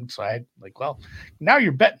need you to. And so I well, now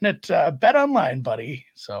you're betting at Bet Online, buddy.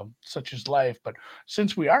 So such is life. But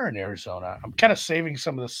since we are in Arizona, I'm kind of saving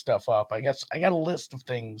some of this stuff up. I guess I got a list of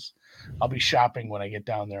things I'll be shopping when I get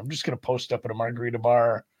down there. I'm just going to post up at a margarita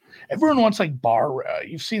bar. Everyone wants like bar.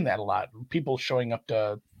 You've seen that a lot. People showing up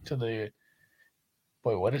to the,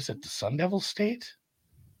 what is it? The Sun Devil State?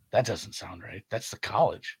 That doesn't sound right. That's the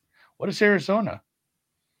college. What is Arizona?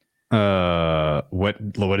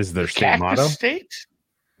 What is their state Cactus motto? State?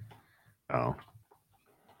 Oh,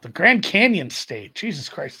 the Grand Canyon State. Jesus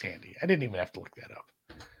Christ, Andy! I didn't even have to look that up.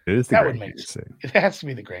 It is the that Grand would make Canyon sense. State. It has to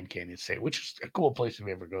be the Grand Canyon State, which is a cool place if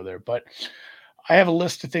you ever go there. But I have a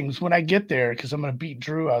list of things when I get there because I'm going to beat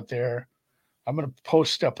Drew out there. I'm going to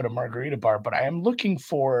post up at a margarita bar, but I am looking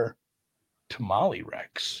for tamale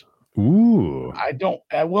wrecks. Ooh.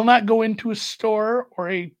 I will not go into a store or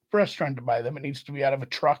a restaurant to buy them. It needs to be out of a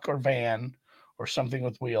truck or van or something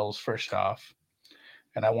with wheels, first off.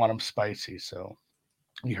 And I want them spicy. So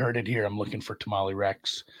you heard it here. I'm looking for tamale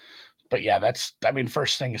wrecks. But yeah,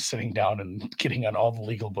 first thing is sitting down and getting on all the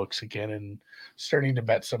legal books again and starting to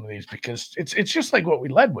bet some of these because it's just like what we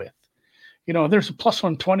led with. There's a plus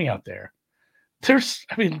 120 out there. there's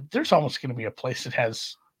almost going to be a place that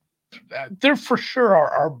has, there for sure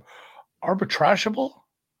are arbitrageable,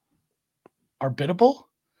 arbitrable,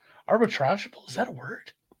 arbitrageable. Is that a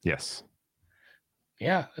word? Yes.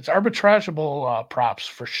 Yeah, it's arbitrageable props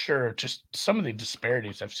for sure. Just some of the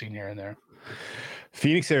disparities I've seen here and there.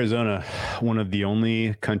 Phoenix, Arizona, one of the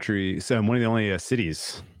only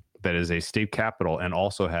cities that is a state capital and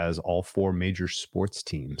also has all 4 major sports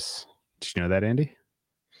teams. Did you know that, Andy?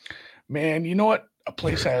 Man, you know what? A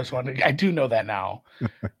place I was wondering. I do know that now.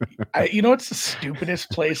 You know what's the stupidest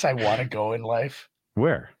place I want to go in life?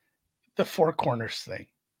 Where? The Four Corners thing.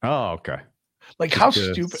 Oh, okay. Like how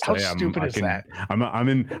stupid is that? I'm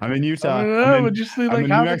in Utah. I'm in New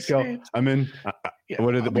Mexico. I'm in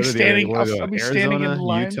what are the I'll be standing in Arizona,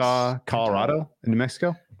 lines. Utah, Colorado, and New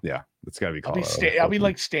Mexico? Yeah, it's got to be Colorado. I'll be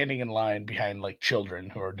like standing in line behind like children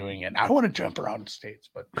who are doing it. I don't want to jump around states,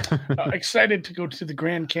 but excited to go to the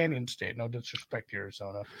Grand Canyon State. No disrespect to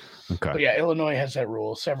Arizona. Okay. But yeah, Illinois has that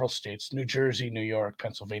rule. Several states, New Jersey, New York,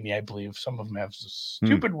 Pennsylvania, I believe. Some of them have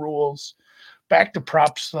stupid rules. Back to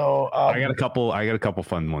props, though. I got a couple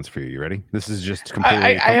fun ones for you. You ready? This is just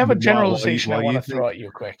completely. I have a generalization I want to throw at you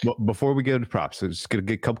quick. Before we go to props, so just gonna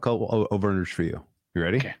get a couple over-unders for you. You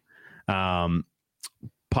ready? Okay.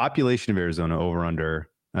 Population of Arizona over under.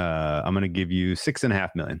 I'm gonna give you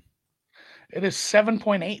 6.5 million. It is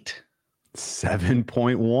 7.8.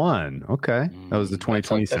 7.1. Okay, that was the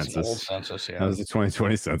 2020 census. That's an old census. Yeah, that was the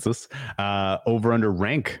 2020 census. Over under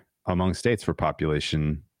rank among states for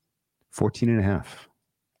population. 14.5.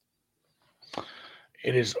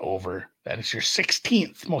 It is over. That is your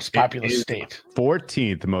 16th most populous state.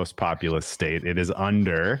 14th most populous state. It is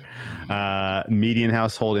under median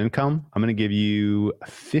household income. I'm going to give you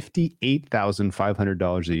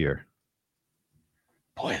 $58,500 a year.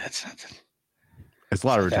 Boy, that's not. It's a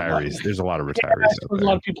lot of retarees. There's a lot of retirees. There's a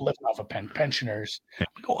lot of people living off of pensioners. Yeah.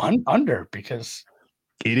 We go under because.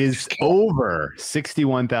 It is over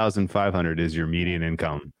 61,500 is your median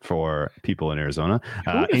income for people in Arizona.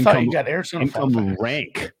 Income, you got Arizona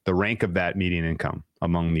rank, the rank of that median income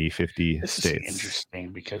among the 50 this states. Is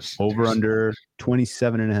interesting because over under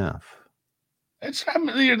 27.5. That's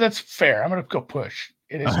fair. I'm going to go push.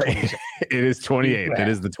 It is 27. It is 28th. It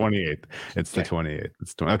is the 28th. It's the 28th.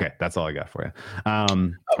 It's okay. That's all I got for you.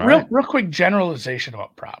 Real quick generalization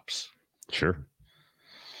about props. Sure.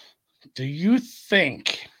 Do you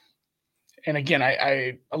think, and again,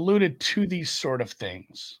 I alluded to these sort of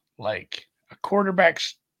things, like a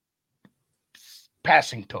quarterback's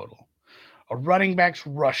passing total, a running back's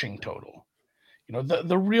rushing total,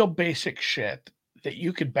 the real basic shit that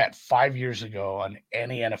you could bet 5 years ago on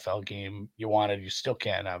any NFL game you wanted, you still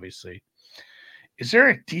can, obviously. Is there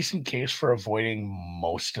a decent case for avoiding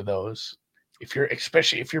most of those?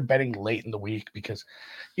 Especially if you're betting late in the week, because,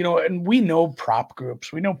 and we know prop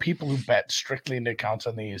groups, we know people who bet strictly into accounts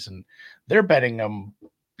on these, and they're betting them,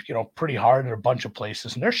 pretty hard at a bunch of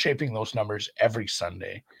places, and they're shaping those numbers every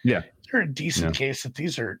Sunday. Yeah. There's a decent case that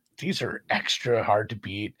these are extra hard to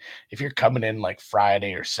beat if you're coming in like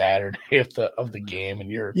Friday or Saturday of the game,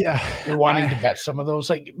 and you're wanting to bet some of those.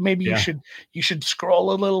 Like maybe you should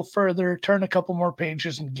scroll a little further, turn a couple more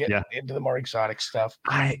pages, and get into the more exotic stuff.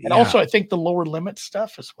 Also, I think the lower limit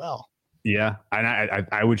stuff as well. Yeah, and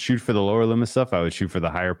I would shoot for the lower limit stuff. I would shoot for the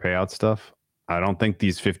higher payout stuff. I don't think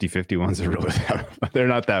these 50-50 ones are really they're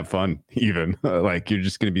not that fun even. Like you're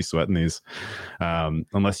just going to be sweating these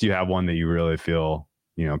unless you have one that you really feel,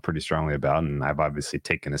 pretty strongly about. And I've obviously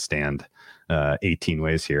taken a stand 18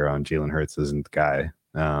 ways here on Jalen Hurts isn't the guy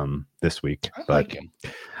this week.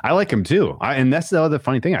 I like him too. And that's the other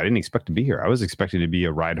funny thing. I didn't expect to be here. I was expecting to be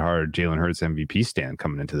a ride hard Jalen Hurts MVP stand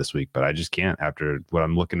coming into this week, but I just can't after what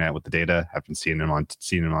I'm looking at with the data. I've been seeing him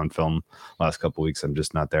on film last couple of weeks. I'm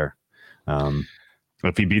just not there.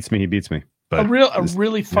 If he beats me, he beats me. But a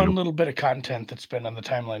really fun little bit of content that's been on the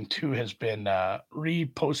timeline too has been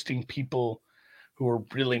reposting people who were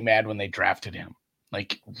really mad when they drafted him,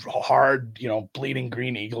 like hard, bleeding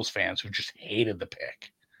green Eagles fans who just hated the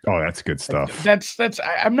pick. Oh, that's good stuff.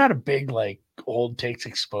 I'm not a big like old takes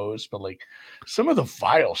exposed, but like some of the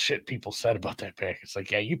vile shit people said about that pick. It's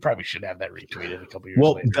like, yeah, you probably should have that retweeted a couple years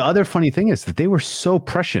later. The other funny thing is that they were so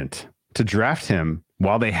prescient to draft him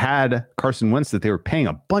while they had Carson Wentz that they were paying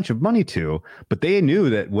a bunch of money to, but they knew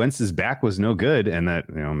that Wentz's back was no good and that,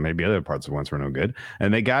 maybe other parts of Wentz were no good.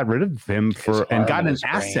 And they got rid of him and got an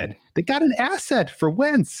asset. They got an asset for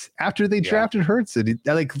Wentz after they drafted Hurts. And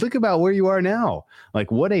think about where you are now. Like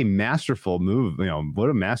what a masterful move, what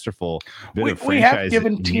a masterful bit of franchise. We have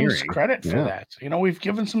given teams credit for that. We've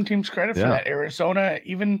given some teams credit for that. Arizona,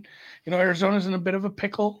 even, Arizona's in a bit of a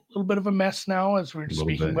pickle, a little bit of a mess now as we're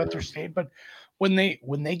speaking about their state, but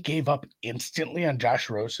when they gave up instantly on Josh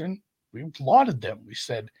Rosen, we lauded them. We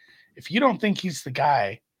said, if you don't think he's the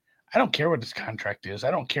guy, I don't care what his contract is. I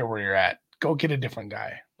don't care where you're at. Go get a different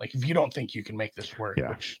guy. Like, if you don't think you can make this work,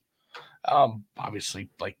 which obviously,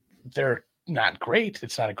 like, they're not great.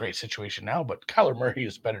 It's not a great situation now, but Kyler Murray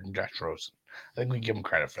is better than Josh Rosen. I think we give him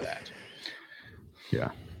credit for that. Yeah,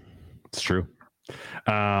 it's true.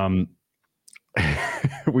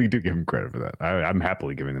 We do give him credit for that. I'm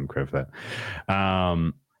happily giving them credit for that.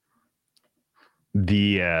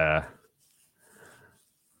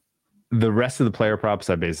 The rest of the player props,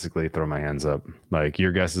 I basically throw my hands up. Like,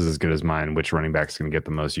 your guess is as good as mine. Which running back's going to get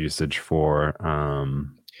the most usage for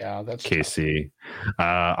that's KC?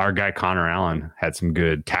 Our guy Connor Allen had some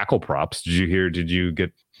good tackle props. Did you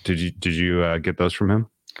get those from him?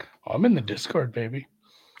 Oh, I'm in the Discord, baby.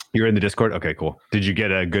 You're in the Discord? Okay, cool. Did you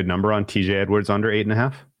get a good number on TJ Edwards under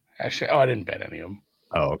 8.5? Actually, I didn't bet any of them.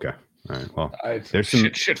 Oh, okay. All right. Well, there's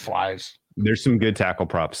some shit flies. There's some good tackle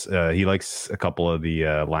props. He likes a couple of the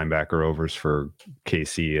linebacker overs for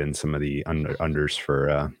KC and some of the unders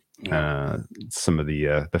for some of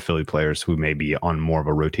the Philly players who may be on more of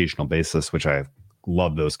a rotational basis, which I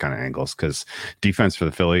love those kind of angles because defense for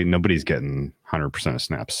the Philly, nobody's getting 100% of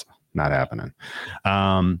snaps. Not happening.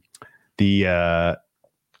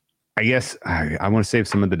 I guess I want to save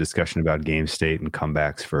some of the discussion about game state and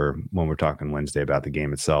comebacks for when we're talking Wednesday about the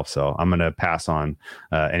game itself. So I'm going to pass on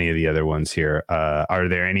any of the other ones here. Are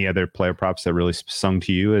there any other player props that really sung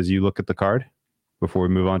to you as you look at the card before we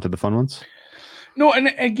move on to the fun ones? No,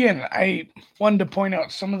 and again, I wanted to point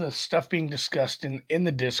out some of the stuff being discussed in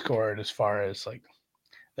the Discord as far as like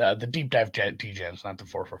the deep dive DGens, not the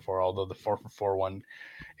 4for4, although the 4for4 one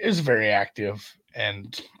is very active.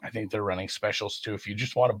 And I think they're running specials too. If you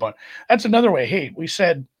just want a bunch, that's another way. Hey, we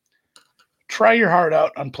said, try your heart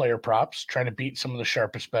out on player props, try to beat some of the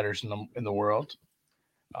sharpest bettors in the world.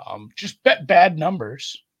 Just bet bad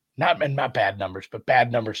numbers, not bad numbers, but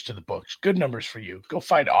bad numbers to the books, good numbers for you. Go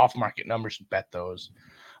find off market numbers and bet those.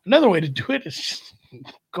 Another way to do it is just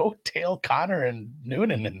go tail Connor and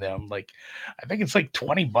Noonan in them. Like, I think it's like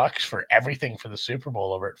 $20 for everything for the Super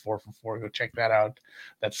Bowl over at 4for4. Go check that out.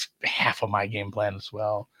 That's half of my game plan as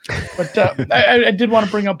well. But I did want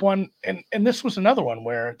to bring up one, and this was another one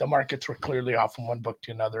where the markets were clearly off from one book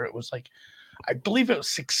to another. It was like, I believe it was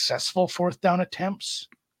successful fourth down attempts.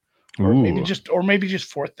 Or maybe just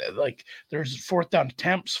fourth, like there's fourth down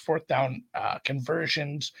attempts, fourth down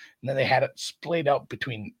conversions, and then they had it splayed out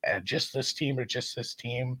between just this team or just this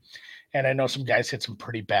team. And I know some guys hit some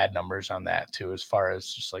pretty bad numbers on that too, as far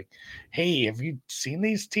as just like, hey, have you seen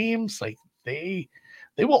these teams? Like they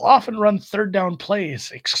will often run third down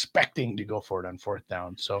plays expecting to go for it on fourth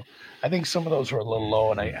down. So I think some of those were a little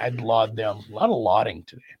low, and I'd laud them. A lot of lauding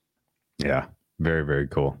today. Yeah, very, very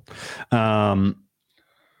cool.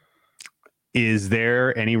 Is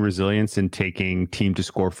there any resilience in taking team to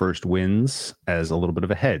score first wins as a little bit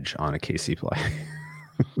of a hedge on a KC play?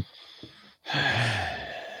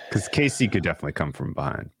 Because KC could definitely come from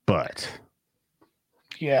behind, but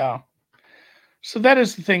yeah. So that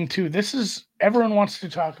is the thing too. Everyone wants to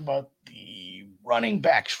talk about the running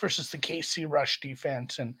backs versus the KC rush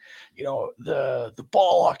defense, and the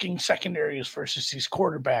ball hawking secondaries versus these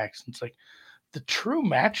quarterbacks. It's like the true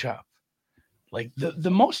matchup. Like the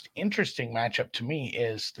most interesting matchup to me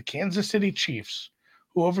is the Kansas City Chiefs,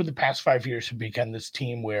 who over the past 5 years have become this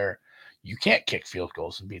team where you can't kick field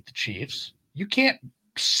goals and beat the Chiefs. You can't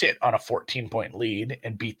sit on a 14-point lead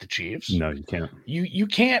and beat the Chiefs. No, you can't.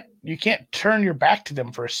 You can't turn your back to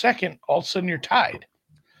them for a second. All of a sudden you're tied.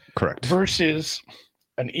 Correct. Versus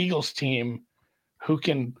an Eagles team who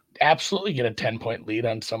can absolutely get a 10-point lead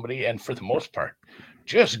on somebody, and for the most part,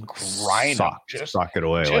 just grind them. Just sock it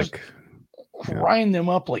away grind them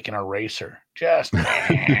up like an eraser, just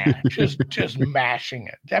mashing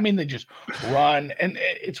it. I mean, they just run, and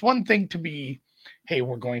it's one thing to be, hey,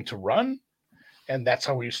 we're going to run, and that's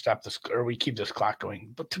how we stop this, or we keep this clock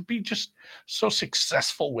going. But to be just so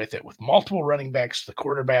successful with it, with multiple running backs, the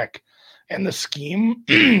quarterback, and the scheme,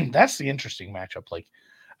 that's the interesting matchup. Like,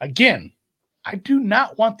 again, I do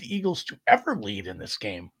not want the Eagles to ever lead in this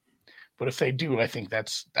game. But if they do, I think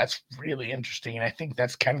that's really interesting. And I think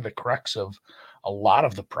that's kind of the crux of a lot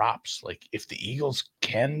of the props. Like, if the Eagles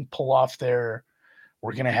can pull off we're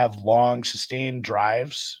going to have long, sustained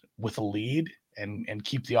drives with a lead and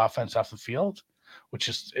keep the offense off the field, which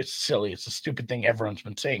is, it's silly. It's a stupid thing everyone's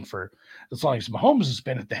been saying for as long as Mahomes has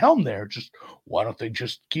been at the helm there. Just, why don't they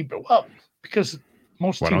just keep it up? Because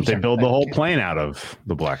Most Why don't teams they aren't build the whole thinking. plane out of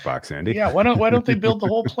the black box, Andy? Yeah, why don't they build the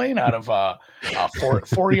whole plane out of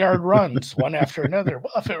 4-yard runs one after another?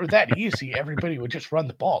 Well, if it were that easy, everybody would just run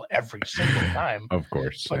the ball every single time. Of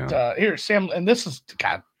course. But Yeah. here, Sam, and this is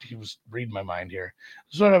God, he was reading my mind here.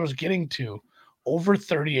 This is what I was getting to. Over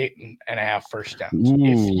 38 and a half first downs.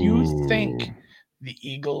 If you think Ooh. the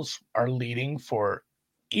Eagles are leading for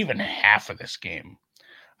even half of this game,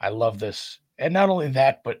 I love this. And not only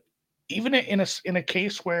that, but even in a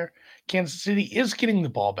case where Kansas City is getting the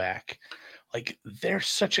ball back, like they have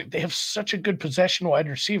such a good possession wide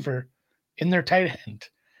receiver in their tight end,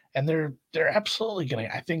 and they're absolutely gonna.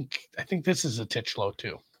 I think this is a titch low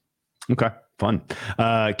too. Okay, fun.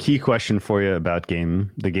 Key question for you about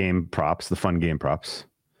the game props, the fun game props.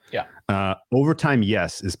 Yeah. Overtime,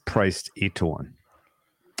 yes, is priced 8-1.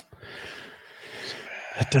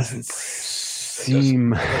 That doesn't seem Doesn't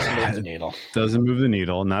move the needle. Doesn't move the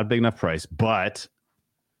needle. Not a big enough price, but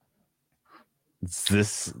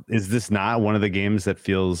is this not one of the games that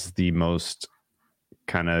feels the most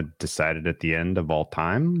kind of decided at the end of all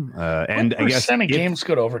time? And I guess of games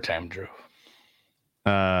go to overtime, Drew.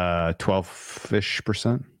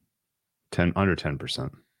 12-ish%, under 10%,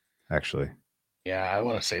 actually. Yeah, I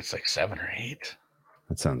want to say it's like 7 or 8.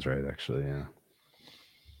 That sounds right, actually. Yeah.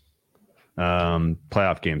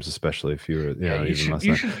 Playoff games, especially if you're, you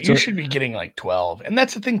should be getting like 12, and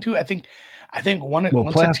that's the thing too. I think once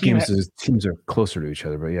playoff a team teams are closer to each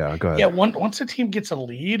other, but yeah, go ahead. Yeah, once a team gets a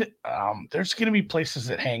lead, there's going to be places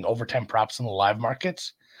that hang overtime props in the live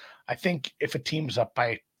markets. I think if a team's up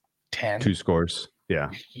by 10, 2 scores, yeah,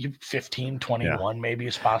 15, 21 maybe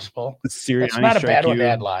is possible. Sirianni, it's not a bad one to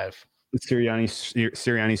add live.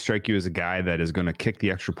 Sirianni strike you as a guy that is going to kick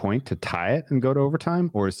the extra point to tie it and go to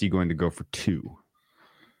overtime, or is he going to go for 2?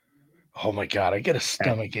 Oh my God, I get a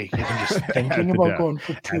stomach ache even just thinking about going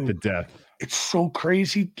for 2. At the death. It's so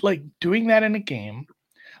crazy, like doing that in a game.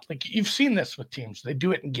 Like you've seen this with teams. They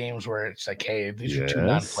do it in games where it's like, hey, these are 2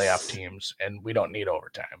 non-playoff teams and we don't need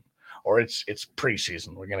overtime. Or it's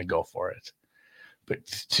preseason. We're going to go for it. But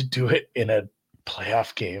to do it in a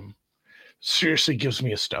playoff game seriously gives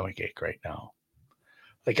me a stomach ache right now.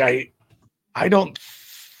 Like I don't.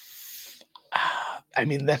 I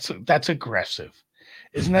mean, that's aggressive.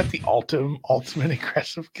 Isn't that the ultimate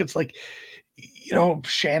aggressive? Because like,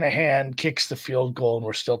 Shanahan kicks the field goal and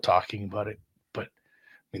we're still talking about it. But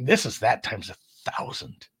I mean, this is that times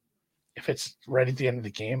 1,000. If it's right at the end of the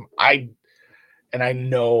game, I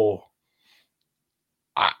know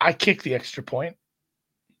I kick the extra point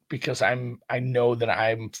because I know that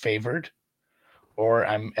I'm favored or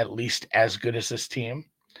I'm at least as good as this team.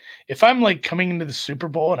 If I'm like coming into the Super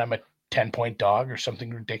Bowl and I'm a 10-point dog or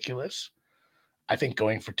something ridiculous, I think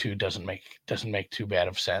going for 2 doesn't make too bad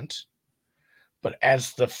of sense. But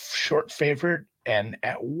as the short favorite, and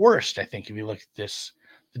at worst, I think if you look at this,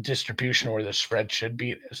 the distribution where the spread should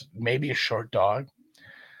be is maybe a short dog.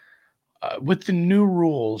 With the new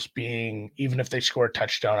rules being, even if they score a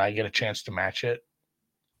touchdown, I get a chance to match it.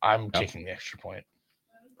 I'm kicking the extra point.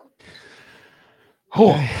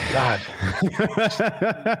 Oh God!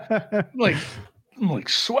 I'm like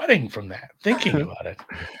sweating from that, thinking about it.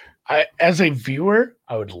 As a viewer,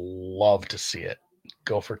 I would love to see it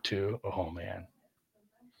go for 2. Oh man!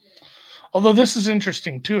 Although this is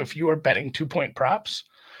interesting too. If you are betting 2-point props,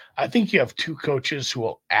 I think you have 2 coaches who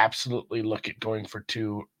will absolutely look at going for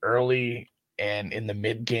 2 early and in the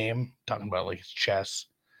mid game. Talking about like chess.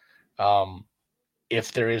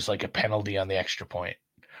 If there is like a penalty on the extra point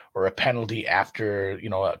or a penalty after,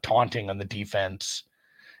 a taunting on the defense,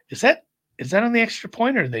 is that on the extra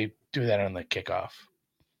point or they do that on the kickoff?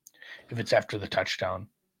 If it's after the touchdown,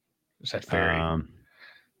 is that fair?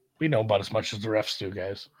 We know about as much as the refs do,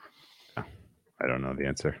 guys. I don't know the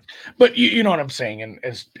answer, but you know what I'm saying. And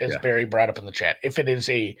as Barry brought up in the chat, if it is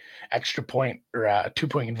a extra point or a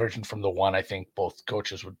 2-point conversion from the 1, I think both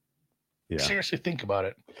coaches would seriously think about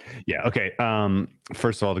it. Yeah. Okay.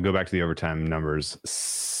 First of all, to go back to the overtime numbers,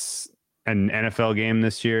 an NFL game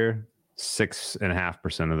this year,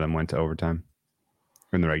 6.5% of them went to overtime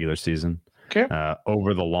in the regular season. Okay.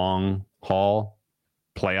 Over the long haul,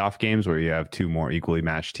 playoff games where you have 2 more equally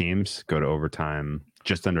matched teams go to overtime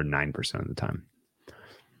just under 9% of the time.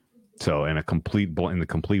 So in the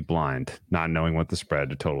complete blind, not knowing what the spread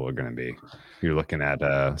to total are going to be, you're looking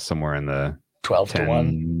at somewhere in the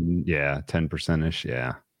 12-1. Yeah, 10%ish.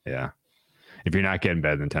 Yeah. If you're not getting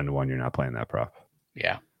better than 10-1, you're not playing that prop.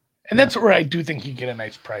 Yeah. And that's where I do think you get a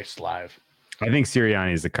nice price live. I think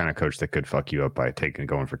Sirianni is the kind of coach that could fuck you up by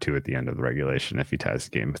going for 2 at the end of the regulation if he ties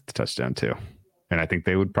the game with the touchdown too. And I think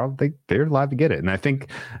they would probably they're live to get it. And I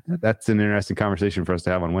think that's an interesting conversation for us to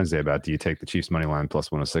have on Wednesday about, do you take the Chiefs money line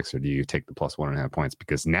plus 106 or do you take the plus 1.5 points?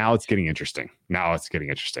 Because now it's getting interesting.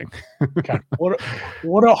 God,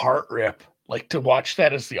 what a heart rip. Like to watch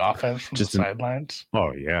that as the offense from Just the sidelines.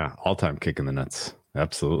 Oh yeah. All time kick in the nuts.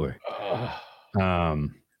 Absolutely.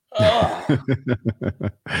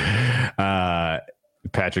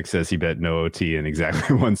 Patrick says he bet no OT in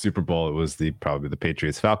exactly one Super Bowl. It was probably the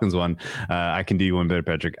Patriots Falcons one. I can do you one better,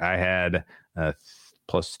 Patrick. I had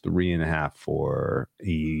plus 3.5 for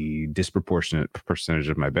a disproportionate percentage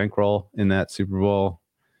of my bankroll in that Super Bowl,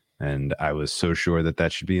 and I was so sure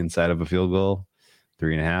that should be inside of a field goal.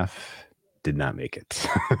 3.5 did not make it.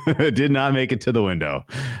 Did not make it to the window.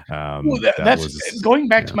 That's going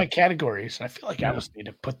back to my categories, and I feel like I almost need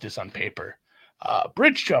to put this on paper.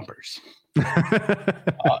 Bridge jumpers.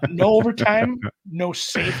 No overtime, no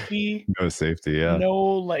safety. No safety, yeah.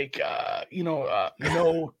 No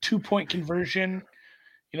no 2-point conversion.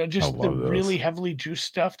 Just the really heavily juiced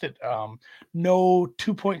stuff that no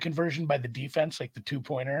 2-point conversion by the defense, like the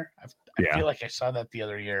 2-pointer. I feel like I saw that the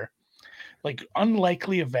other year. Like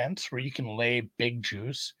unlikely events where you can lay big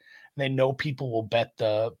juice and they know people will bet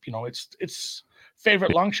it's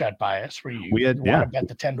favorite long shot bias where you want to bet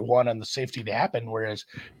the 10-1 on the safety to happen, whereas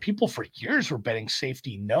people for years were betting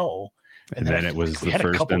safety no. And then it was the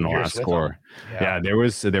first and the last score. Yeah, there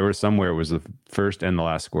was somewhere it was the first and the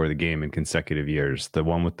last score of the game in consecutive years. The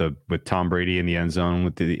one with Tom Brady in the end zone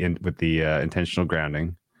with the intentional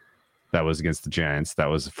grounding. That was against the Giants. That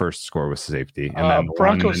was the first score with safety. And then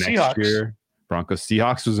Broncos Seahawks. Broncos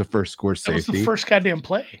Seahawks was the first score safety. That was the first goddamn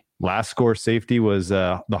play. Last score safety was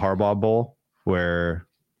the Harbaugh Bowl, where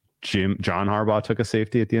John Harbaugh took a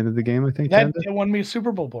safety at the end of the game, I think. That won me a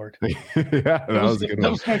Super Bowl board. That was a good one.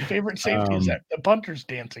 That was my favorite safety, is that the punter's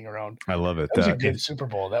dancing around. I love it. That was a good Super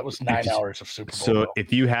Bowl. That was 9 hours of Super Bowl. So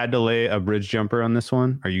if you had to lay a bridge jumper on this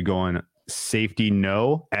one, are you going safety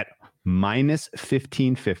no at minus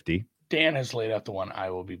 1550? Dan has laid out the one I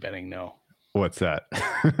will be betting no. What's that?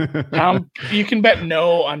 You can bet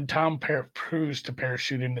no on Tom Cruise to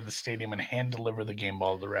parachute into the stadium and hand deliver the game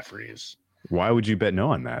ball to the referees. Why would you bet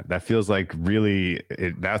no on that? That feels like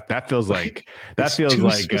that feels like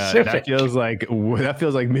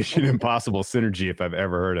Mission Impossible synergy if I've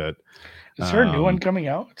ever heard it. Is there a new one coming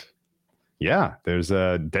out? Yeah, there's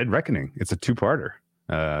a Dead Reckoning. It's a 2-parter.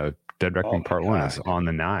 Dead Reckoning Part 1 is on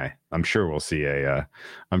the nigh. I'm sure we'll see a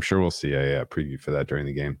preview for that during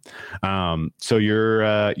the game. So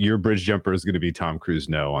your bridge jumper is going to be Tom Cruise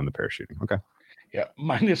no on the parachuting. Okay. Yeah,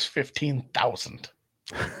 minus 15,000.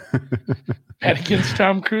 Bet against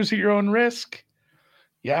Tom Cruise at your own risk.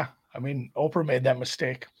 Yeah, I mean Oprah made that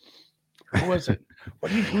mistake. Who was it? Who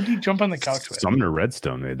did he jump on the couch with? Sumner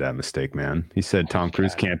Redstone made that mistake, man. He said Tom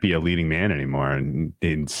Cruise can't be a leading man anymore, and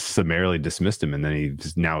he summarily dismissed him. And then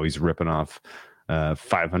he's ripping off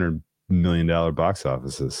 $500 million box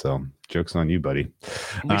offices. So joke's on you, buddy.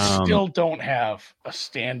 We still don't have a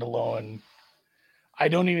standalone. I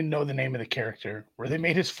don't even know the name of the character where they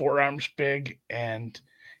made his forearms big and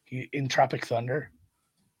he in Tropic Thunder.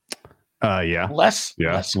 Les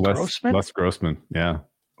Grossman. Les Grossman. Yeah.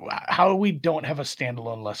 How we don't have a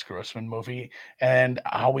standalone Les Grossman movie, and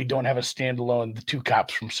how we don't have a standalone The Two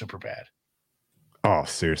Cops from Superbad. Oh,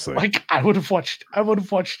 seriously! Like I would have watched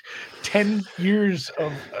 10 years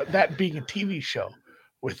of that being a TV show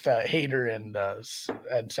with Hader and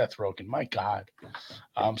Seth Rogen. My God.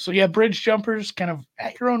 So yeah, bridge jumpers kind of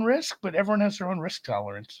at your own risk, but everyone has their own risk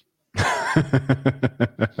tolerance.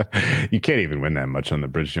 You can't even win that much on the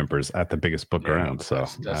bridge jumpers at the biggest book around, so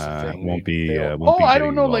that's the thing. Won't be. I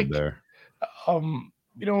don't know. Like, there. What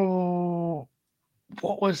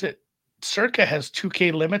was it? Circa has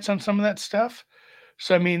 2K limits on some of that stuff.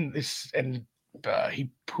 So I mean, what's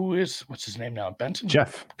his name now? Benson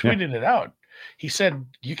Jeff tweeted it out. He said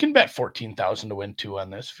you can bet 14,000 to win 2 on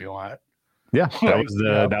this if you want. Yeah,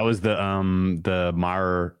 that was the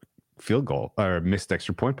Meyer field goal or missed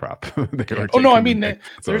extra point prop. I mean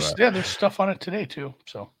there's stuff on it today too.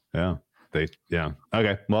 So okay.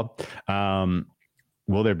 Well,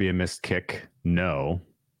 will there be a missed kick? No,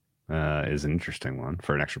 is an interesting one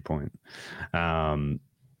for an extra point.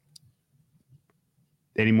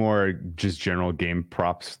 Any more just general game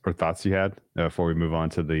props or thoughts you had before we move on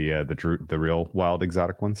to the real wild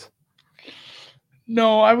exotic ones?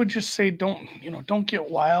 No, I would just say don't get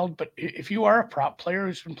wild. But if you are a prop player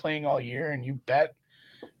who's been playing all year and you bet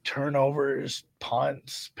turnovers,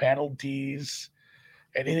 punts, penalties,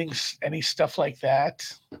 any stuff like that,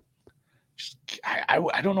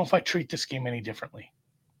 I don't know if I treat this game any differently.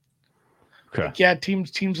 Okay. Like, yeah,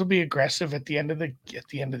 teams will be aggressive at the end of the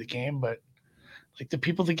game, but Like the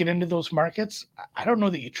people that get into those markets, I don't know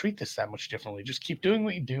that you treat this that much differently. Just keep doing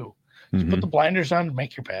what you do. Just put the blinders on and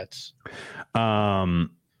make your bets.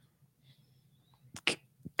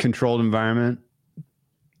 Controlled environment,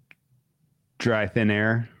 dry, thin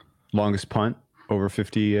air, longest punt over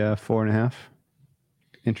 54.5.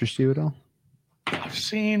 Interest you at all? I've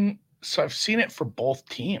seen it for both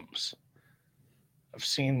teams. I've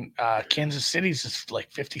seen Kansas City's is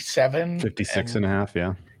like 57. 56.5,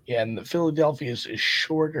 yeah. Yeah, and the Philadelphia's is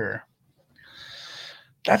shorter.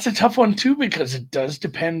 That's a tough one too, because it does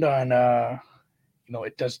depend on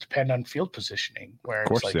field positioning, where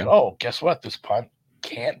course, it's like, yeah. oh, guess what? This punt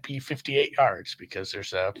can't be 58 yards because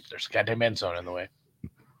there's a goddamn end zone in the way.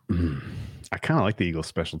 I kind of like the Eagles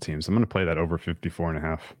special teams. I'm going to play that over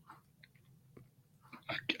 54.5.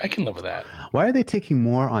 I can live with that. Why are they taking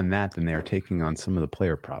more on that than they are taking on some of the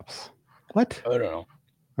player props? What? I don't know.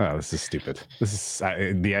 Oh, this is stupid. This is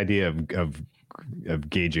the idea of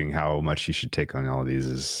gauging how much you should take on all of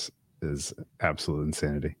these is absolute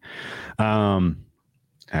insanity. All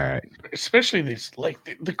right. Especially these,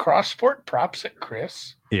 like the cross sport props at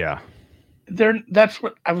Chris. Yeah. That's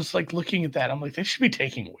what I was like looking at that. I'm like, they should be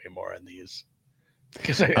taking way more on these,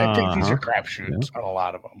 because I think these are crapshoots on a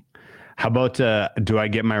lot of them. How about do I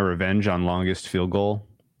get my revenge on longest field goal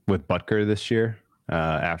with Butker this year?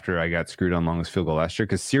 After I got screwed on longest field goal last year,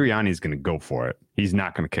 because Sirianni's going to go for it. He's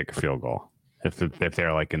not going to kick a field goal if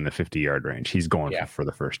they're like in the 50-yard range. He's going for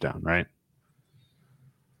the first down, right?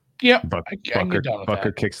 Yeah,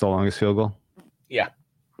 Butker kicks the longest field goal. Yeah.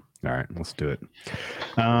 All right, let's do it.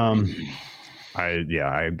 I'm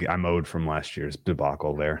owed from last year's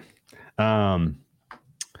debacle there. Everything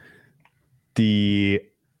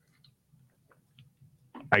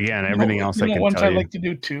else I can ones tell you. I like to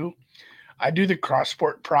do too. I do the cross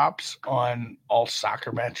sport props on all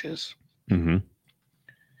soccer matches. Mm-hmm.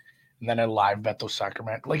 And then I live bet those soccer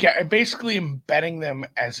matches. Like I basically am betting them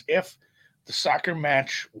as if the soccer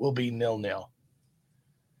match will be 0-0.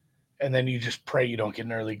 And then you just pray you don't get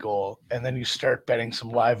an early goal. And then you start betting some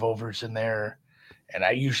live overs in there. And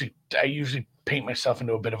I usually paint myself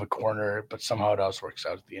into a bit of a corner, but somehow it always works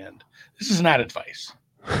out at the end. This is not advice.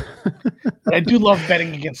 But I do love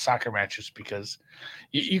betting against soccer matches, because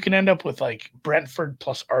you can end up with like Brentford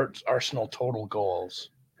plus Arsenal total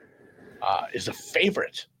goals is a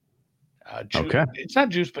favorite. Okay. It's not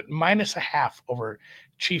juice, but -0.5 over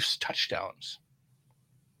Chiefs touchdowns.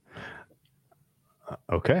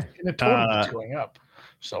 Okay. And the total is going up.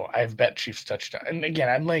 So I've bet Chiefs touchdown. And again,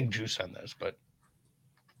 I'm laying juice on this, but.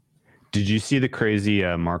 Did you see the crazy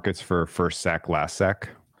markets for first sack, last sack?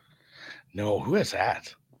 No, who is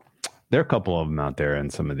that? There are a couple of them out there in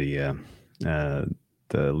some of the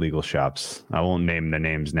legal shops. I won't name the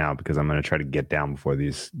names now because I'm going to try to get down before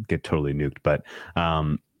these get totally nuked. But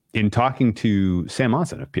in talking to Sam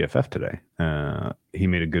Monson of PFF today, he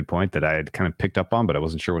made a good point that I had kind of picked up on, but I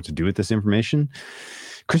wasn't sure what to do with this information.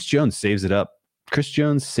 Chris Jones saves it up. Chris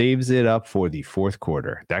Jones saves it up for the fourth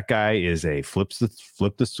quarter. That guy is a flip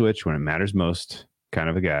the switch when it matters most kind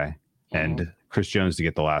of a guy. And Chris Jones to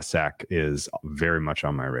get the last sack is very much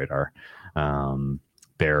on my radar.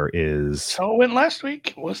 There is. So it went last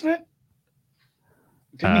week, wasn't it?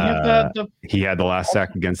 Didn't he have the? He had the last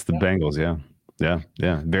sack against the Bengals. Yeah.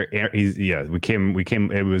 We came.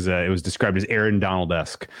 It was described as Aaron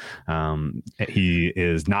Donald-esque. He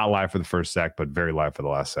is not live for the first sack, but very live for the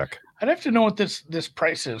last sack. I'd have to know what this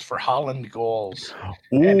price is for Holland goals.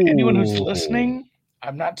 Ooh. And anyone who's listening,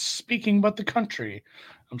 I'm not speaking about the country.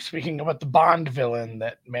 I'm speaking about the Bond villain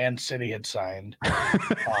that Man City had signed.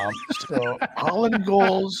 So Holland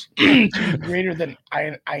goals to be greater than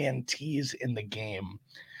INTs in the game.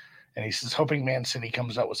 And he says, hoping Man City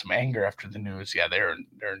comes out with some anger after the news. Yeah, they're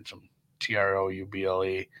in some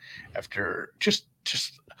TROUBLE after just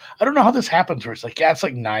I don't know how this happens where it's like, it's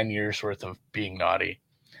like 9 years worth of being naughty.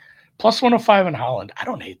 Plus 105 in Holland. I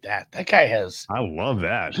don't hate that. That guy I love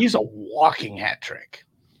that. He's a walking hat trick.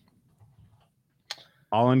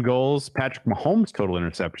 Holland goals. Patrick Mahomes total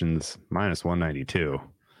interceptions -192.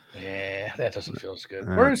 Yeah, that doesn't feel as good.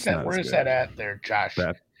 Where is that? Where is that at there, Josh?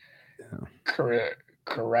 Oh,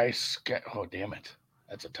 damn it.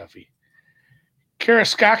 That's a toughie.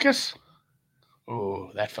 Karaskakis.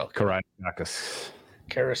 Oh, that felt good.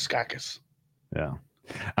 Karaskakis. Yeah.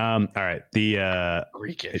 All right. The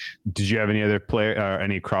Greekish. Did you have any other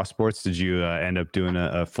any cross sports? Did you end up doing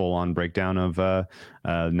a full on breakdown of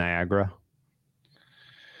Niagara?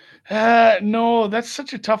 No, that's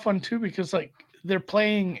such a tough one too, because like they're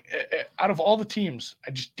playing out of all the teams.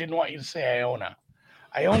 I just didn't want you to say Iona.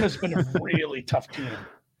 Iona's been a really tough team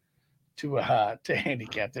to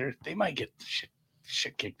handicap. They might get shit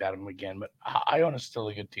shit kicked out of them again. But Iona's still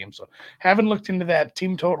a good team. So haven't looked into that.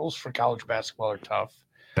 Team totals for college basketball are tough.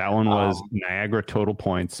 That one was Niagara total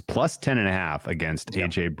points plus 10.5 against Yep.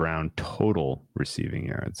 AJ Brown total receiving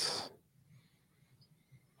yards.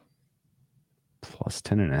 Plus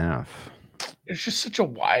 10.5. It's just such a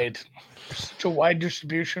wide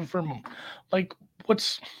distribution from like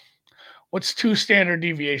what's 2 standard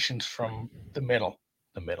deviations from the middle.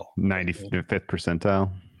 95th percentile.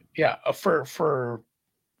 Yeah, for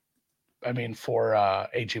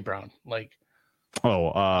AJ Brown, like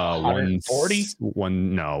 140?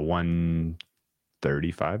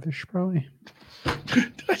 135-ish probably.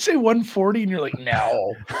 Did I say 140 and you're like,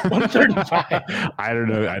 no, 135? I don't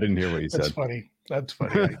know. I didn't hear what you That's said. funny. That's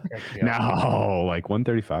funny. No, like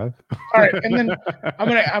 135. All right, and then I'm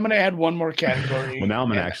gonna add one more category. Well, now I'm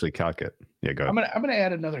gonna actually calc it. Yeah, go ahead. I'm gonna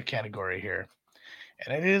add another category here,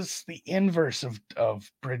 and it is the inverse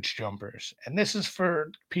of bridge jumpers. And this is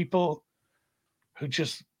for people who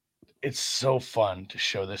just, it's so fun to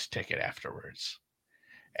show this ticket afterwards.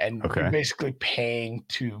 And Okay. you're basically paying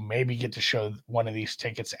to maybe get to show one of these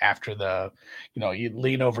tickets after you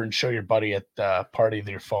lean over and show your buddy at the party with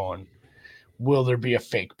your phone. Will there be a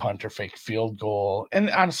fake punt or fake field goal?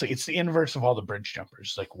 And honestly, it's the inverse of all the bridge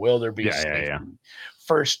jumpers. Like, will there be a safety?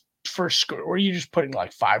 First score, or are you just putting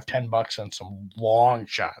like $5-10 on some long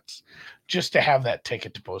shots just to have that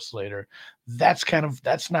ticket to post later? That's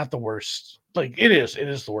not the worst. Like, it is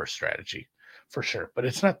the worst strategy for sure, but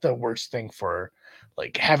it's not the worst thing for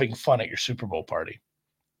like having fun at your Super Bowl party.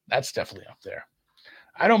 That's definitely up there.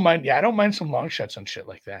 I don't mind some long shots on shit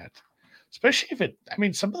like that. Especially if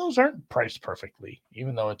some of those aren't priced perfectly,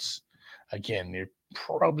 even though it's, again, you're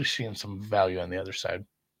probably seeing some value on the other side.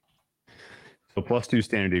 So plus 2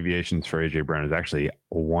 standard deviations for AJ Brown is actually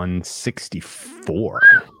 164.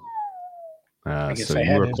 So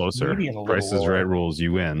you were closer. Price is Right rules,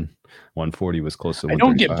 you win. 140 was close to 135. I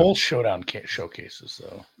don't get both showdown showcases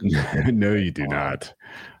though. No, you do not.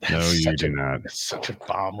 No, you do not. It's such a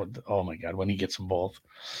bomb oh my god, when he gets them both.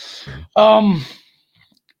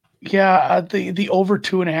 Yeah, the over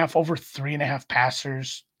 2.5, over 3.5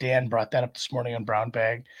 passers. Dan brought that up this morning on Brown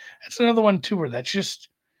Bag. That's another one too, where that's just,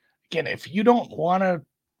 again, if you don't want to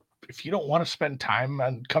spend time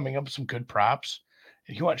on coming up with some good props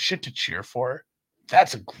and you want shit to cheer for,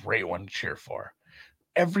 that's a great one to cheer for.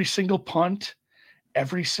 Every single punt,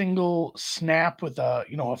 every single snap with a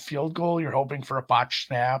field goal, you're hoping for a botched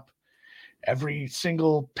snap. Every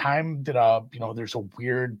single time that there's a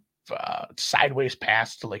weird sideways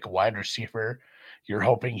pass to like a wide receiver, you're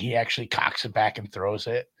hoping he actually cocks it back and throws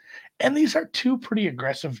it. And these are 2 pretty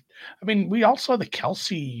aggressive. We all saw the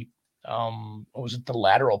Kelsey, what was it, the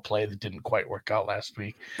lateral play that didn't quite work out last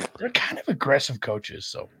week. They're kind of aggressive coaches,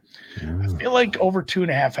 so I feel like over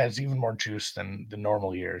 2.5 has even more juice than the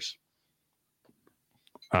normal years.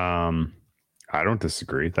 I don't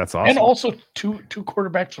disagree. That's awesome. And also two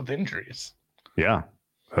quarterbacks with injuries. Yeah,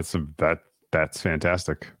 that's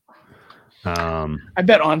fantastic. I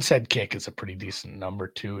bet onside kick is a pretty decent number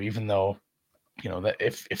too, even though that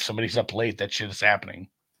if somebody's up late, that shit is happening.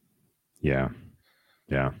 Yeah.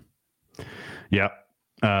 Oh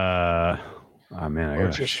man, I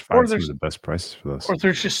gotta find some of the best prices for those. Or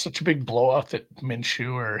there's just such a big blowout that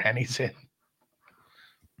Minshew or Henny's in.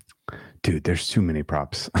 Dude, there's too many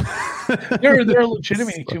props. there are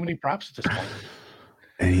legitimately too many props at this point.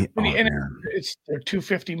 They're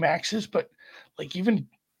 250 maxes, but like even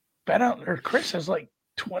Ben or Chris has like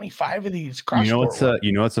 25 of these. It's a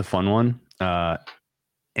fun one.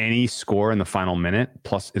 Any score in the final minute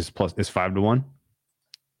is 5-1.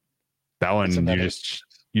 That one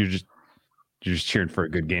you're just cheering for a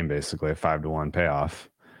good game, basically a 5-1 payoff.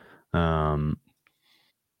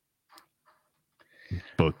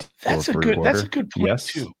 That's a good point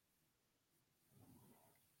too.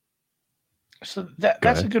 So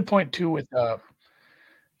that's a good point too with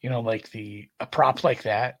like a prop like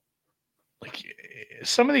that. Like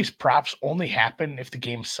some of these props only happen if the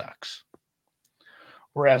game sucks.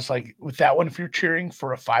 Whereas like with that one, if you're cheering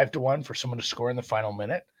for a 5-1 for someone to score in the final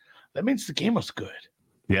minute, that means the game was good.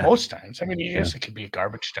 Yeah. Most times. Yes, it could be a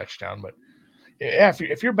garbage touchdown, but yeah,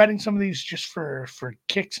 if you're betting some of these just for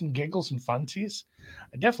kicks and giggles and funsies,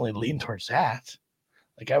 I definitely lean towards that.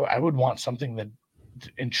 Like I would want something that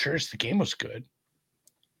ensures the game was good.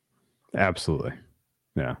 Absolutely.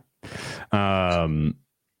 Yeah.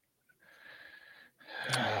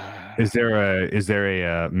 Is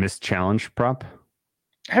there a missed challenge prop?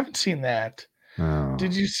 I haven't seen that. Oh.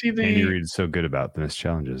 Did you see the Andy Reid's so good about the missed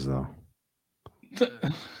challenges though.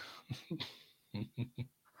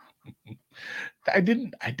 I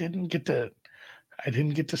didn't get to I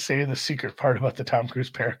didn't get to say the secret part about the Tom Cruise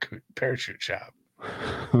parachute shop.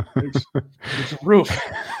 There's a roof.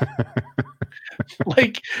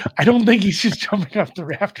 Like, I don't think he's just jumping off the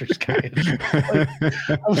rafters, guys. Like,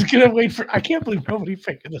 I was gonna wait for. I can't believe nobody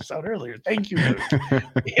figured this out earlier. Thank you, Luke.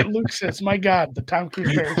 And Luke says, "My God, the Tom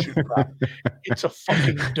Cruise parachute prop. It's a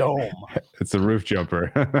fucking dome. It's a roof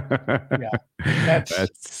jumper. Yeah,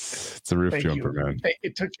 it's a roof thank jumper, you. man.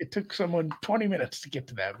 It took someone 20 minutes to get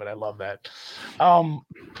to that, but I love that.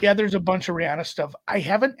 Yeah, there's a bunch of Rihanna stuff. I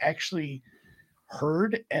haven't actually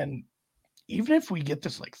heard, and even if we get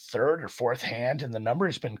this like third or fourth hand and the number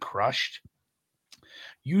has been crushed,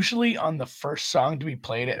 usually on the first song to be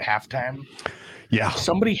played at halftime,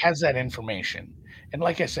 somebody has that information. And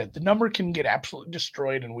like I said, the number can get absolutely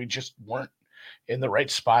destroyed, and we just weren't in the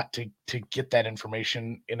right spot to get that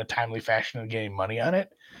information in a timely fashion and getting money on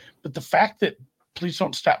it. But the fact that Please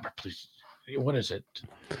Don't Stop, please, what is it?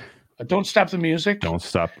 Don't Stop the Music. Don't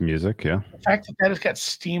Stop the Music, yeah. The fact that has got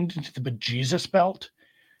steamed into the bejesus belt,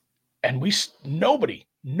 and nobody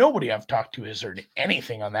I've talked to has heard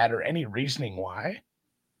anything on that or any reasoning why.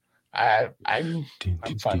 I'm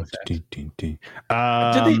fine with that. Can they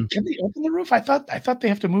open the roof? I thought they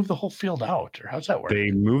have to move the whole field out, or how's that work? They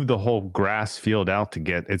move the whole grass field out to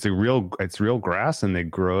get it's real grass, and they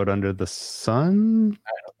grow it under the sun.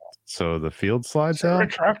 I don't know. So the field slides out.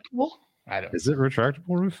 Retractable? Is it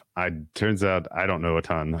retractable roof? Turns out I don't know a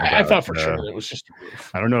ton. I thought for sure it was just a roof.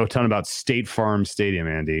 I don't know a ton about State Farm Stadium,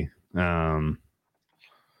 Andy. It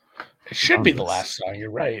should be the last song.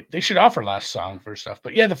 You're right. They should offer last song for stuff.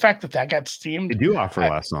 But yeah, the fact that got steamed. They do offer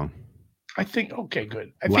last song. I think. Okay,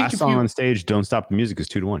 good. Last song on stage. Don't Stop the Music is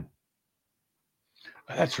 2-1.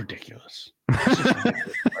 That's ridiculous.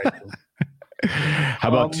 Right? How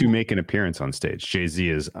about to make an appearance on stage? Jay-Z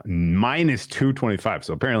is minus 225.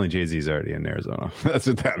 So apparently Jay-Z's already in Arizona. That's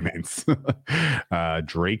what that means.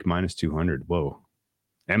 Drake minus 200. Whoa.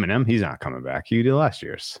 Eminem, he's not coming back. He did last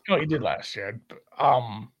year's. No, he did last year.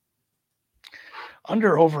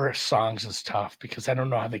 Under over songs is tough because I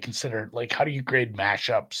don't know how they consider, like, how do you grade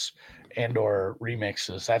mashups and or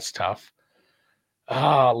remixes? That's tough.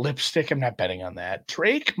 Lipstick, I'm not betting on that.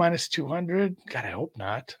 Drake minus 200. God, I hope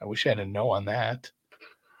not. I wish I had a no on that.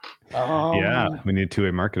 Yeah, we need a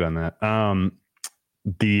two-way market on that.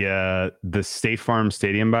 The State Farm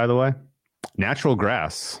Stadium, by the way, natural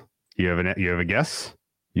grass. You have a guess?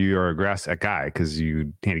 You are a guy because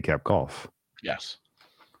you handicap golf. Yes.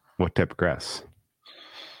 What type of grass?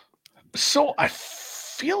 So I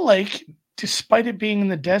feel like, despite it being in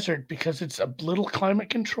the desert, because it's a little climate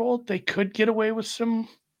controlled, they could get away with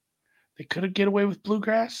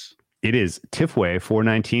bluegrass. It is Tifway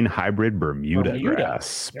 419 hybrid Bermuda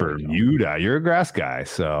grass. Bermuda. You're a grass guy,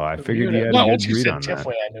 so I figured you had a good read on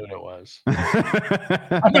Tifway, I knew what it was.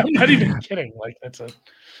 I'm not even kidding. Like, that's a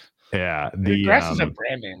the grasses have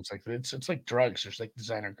brand names. Like it's like drugs. There's like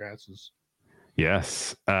designer grasses.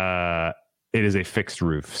 Yes. It is a fixed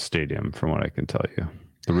roof stadium, from what I can tell you.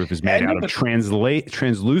 The roof is made out of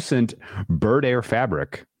translucent bird air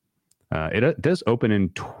fabric. It does open in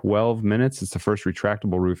 12 minutes. It's the first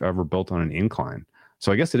retractable roof ever built on an incline.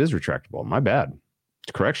 So I guess it is retractable. My bad.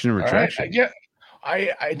 Correction and retraction. Right.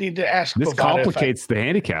 I need to ask. This Bovada complicates the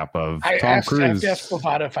handicap of Tom Cruise. I have to ask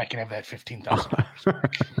Bovada if I can have that $15,000.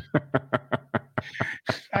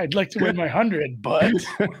 I'd like to win my 100, but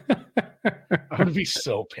I'm gonna be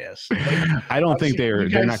so pissed. Like, I don't think they're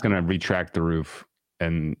not going to retract the roof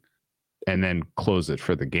and then close it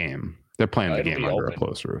for the game. They're playing the game under a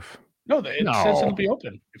closed roof. No, it says it'll be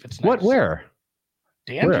open if it's nice. What? Where?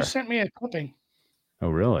 Dan just sent me a clipping. Oh,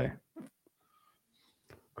 really?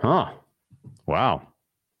 Huh. Wow.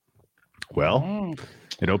 Well,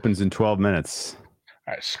 it opens in 12 minutes.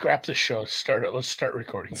 All right, scrap the show. Let's start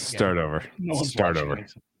recording. Start over. Start over.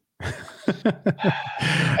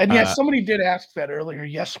 And yes, somebody did ask that earlier.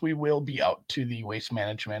 Yes, we will be out to the Waste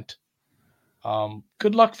Management.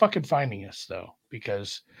 Good luck fucking finding us, though,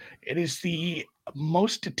 because it is the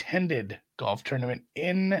most attended golf tournament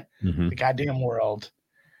in the goddamn world.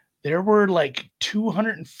 There were like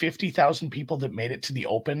 250,000 people that made it to the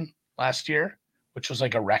Open last year, which was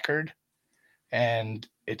like a record. And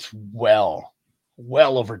it's well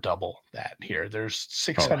over double that here. There's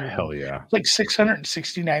 600. Hell yeah. Like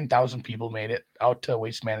 669,000 people made it out to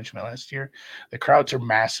Waste Management last year. The crowds are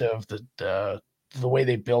massive. The way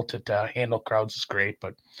they built it to handle crowds is great.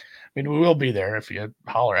 But I mean, we will be there if you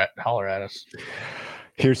holler at us.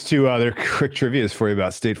 Here's two other quick trivias for you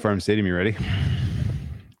about State Farm Stadium. You ready?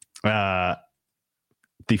 The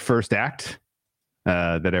first act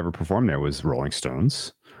that ever performed there was Rolling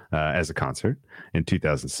Stones as a concert in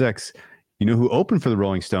 2006. You know who opened for the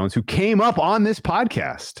Rolling Stones, who came up on this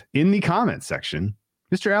podcast in the comments section?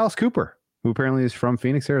 Mr. Alice Cooper, who apparently is from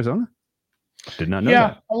Phoenix, Arizona. Did not know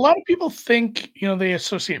that. A lot of people think, they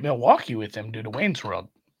associate Milwaukee with him due to Wayne's World,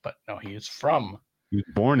 but no, he is from. He was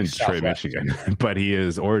born in Detroit, Southwest. Michigan, but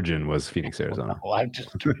his origin was Phoenix, Arizona. Well, I'm just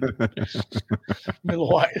kidding.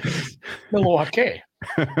 Milwaukee.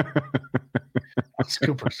 Alice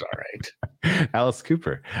Cooper's all right. Alice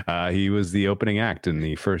Cooper. He was the opening act in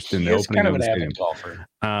the opening kind of of an the stadium. avid golfer.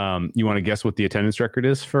 You want to guess what the attendance record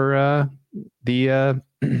is for the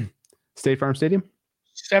State Farm Stadium?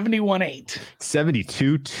 71-8.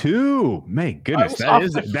 72-2. My goodness, I that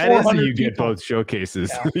was is off by you 400 get people. both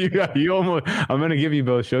showcases. Yeah. you almost. I'm going to give you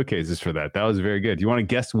both showcases for that. That was very good. You want to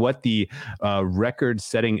guess what the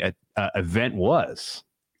record-setting event was?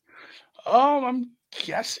 I'm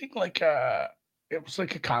guessing it was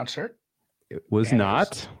like a concert. It was And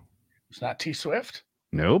not. It's not T Swift.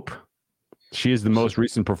 Nope. She is the most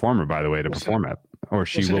recent performer, by the way, to was perform it, or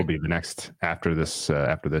she was it will a- be the next after this.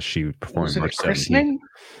 After this, she performed Was it a March 17th. christening?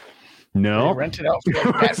 No, They rented out for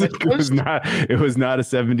a bat it was not. It was not a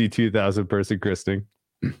 72,000 person christening.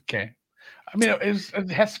 Okay. I mean,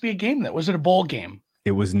 it has to be a game. Was it a bowl game?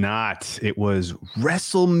 It was not. It was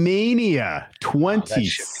WrestleMania Oh, that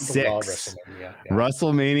shit, people love 26. WrestleMania, yeah.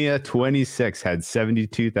 WrestleMania 26 had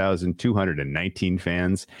 72,219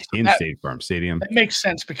 fans in that- State Farm Stadium. That makes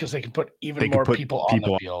sense because they can put even They can more put people people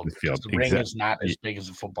on the field. on the field. because The ring Exact- is not as big as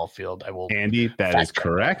a football field. I will. Andy, that Fact is check.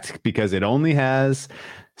 correct because it only has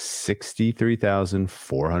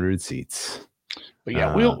 63,400 seats. But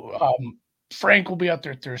yeah, Uh, we'll. Frank will be out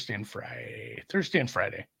there Thursday and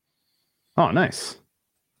Friday. Oh, nice.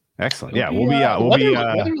 Excellent. Yeah, It'll we'll be out. the We'll be.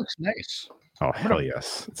 weather looks nice. Oh, hell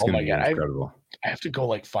yes. It's Oh going my to be God, incredible. I have to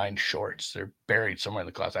go find shorts. They're buried somewhere in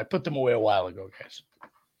the closet. I put them away a while ago, guys.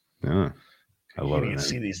 Yeah, I love You it. can man.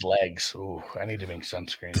 see these legs. Ooh, I need to make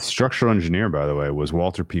sunscreen. The structural engineer, by the way, was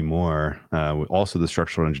Walter P. Moore, also the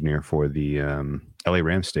structural engineer for the LA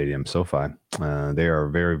Rams Stadium, SoFi. They are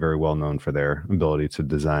very, very well known for their ability to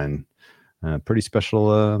design pretty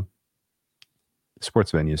special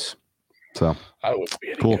sports venues. So I wouldn't be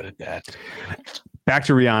any Cool. good at that. back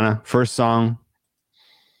to Rihanna. First song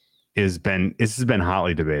this has been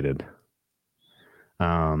hotly debated. I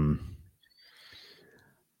don't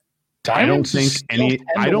Diamonds think is still any. 10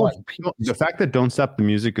 I to don't. 1. The fact that "Don't Stop the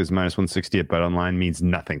Music" is minus 160 at Bet Online means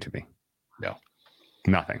nothing to me. No.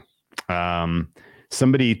 Nothing.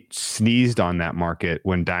 Somebody sneezed on that market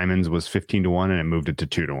when Diamonds was 15 to 1 and it moved it to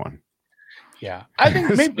 2 to 1. Yeah, I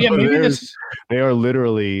think maybe So maybe this. They are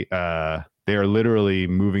literally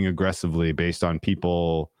moving aggressively based on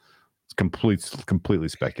people completely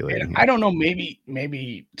speculating. And I don't know.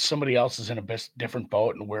 Maybe somebody else is in a different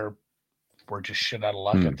boat, and we're just shit out of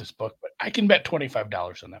luck at this book. But I can bet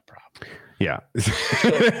 $25 on that prop. Yeah. So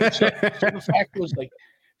the fact was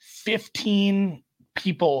 15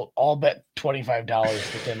 people all bet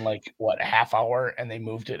 $25 within a half hour, and they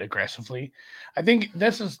moved it aggressively. I think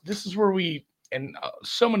this is where we and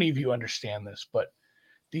so many of you understand this, but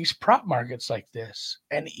these prop markets like this,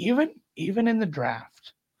 and even in the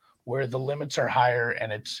draft where the limits are higher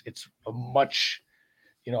and it's a much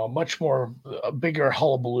more a bigger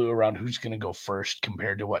hullabaloo around who's going to go first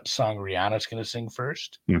compared to what song Rihanna's going to sing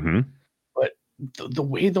first. Mm-hmm. But the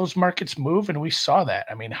way those markets move, and we saw that.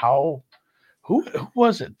 I mean, who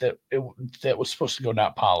was it that was supposed to go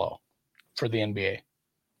not Paulo for the NBA?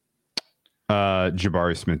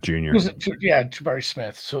 Jabari Smith Jr. Was it, yeah, Jabari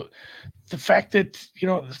Smith. So the fact that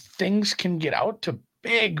things can get out to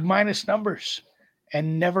big minus numbers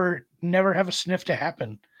and never have a sniff to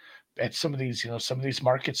happen at some of these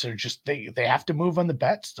markets are just they have to move on the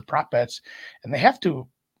bets, the prop bets, and they have to.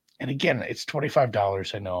 And again, it's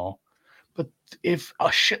 $25. I know. But if a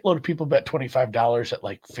shitload of people bet $25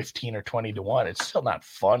 at 15 or 20 to 1, it's still not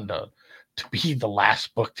fun to be the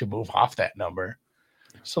last book to move off that number.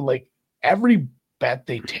 So every bet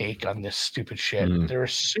they take on this stupid shit, you're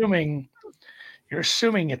assuming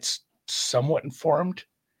it's somewhat informed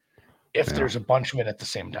if there's a bunch of it at the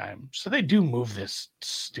same time. So they do move this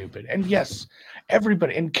stupid. And yes,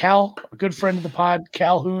 everybody, and Cal, a good friend of the pod,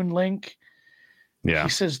 Calhoun Link, Yeah. he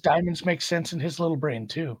says diamonds make sense in his little brain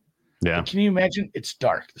too. Yeah. Can you imagine? It's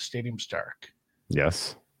dark. The stadium's dark.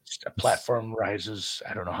 Yes. A platform rises.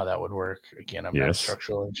 I don't know how that would work. Again, I'm not a Yes.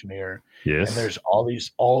 structural engineer. Yes. And there's all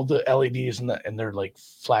the LEDs and they're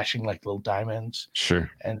flashing like little diamonds. Sure.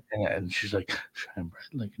 And she's like, shine bright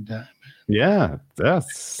like a diamond. Yeah.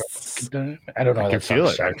 That's. I don't know. I can feel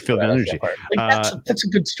it. I can feel the energy. That's a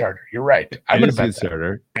good starter. You're right. I'm It going is to a bet good that.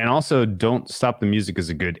 starter. And also, Don't Stop the Music is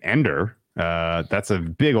a good ender That's a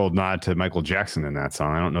big old nod to Michael Jackson in that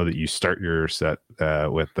song. I don't know that you start your set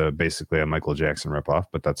with basically a Michael Jackson ripoff,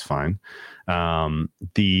 but that's fine.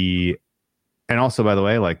 And also, by the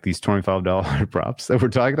way, like these $25 props that we're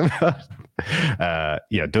talking about,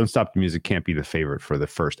 Don't Stop the Music can't be the favorite for the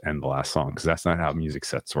first and the last song, because that's not how music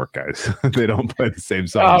sets work, guys. They don't play the same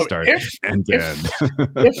song start and end.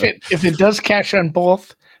 if it does catch on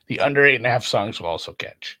both, the under 8.5 songs will also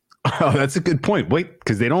catch. Oh, that's a good point. Wait,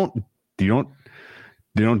 because they don't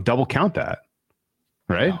double count that,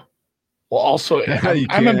 right? No. Well, also,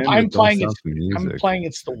 I'm playing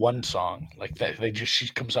it's the one song, like that. She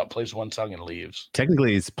comes out, plays one song, and leaves.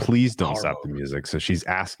 Technically, it's Please Don't Stop the Music. So she's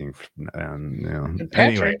asking, and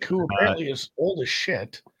Patrick, who apparently is old as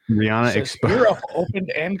shit, Rihanna says Europe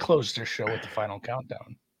opened and closed their show with the final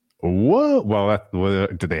countdown. Whoa! Well,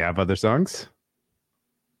 do they have other songs?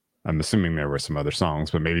 I'm assuming there were some other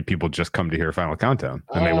songs, but maybe people just come to hear Final Countdown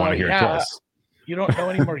and they want to hear it twice. You don't know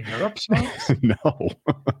any more Europe songs? No. What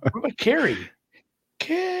about Carrie?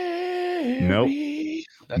 Nope.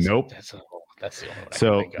 Nope. That's the only one.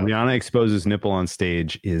 So Rihanna exposes nipple on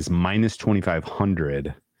stage is minus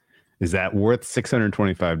 2,500. Is that worth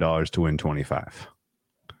 $625 to win 25?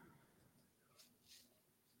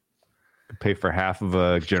 Pay for half of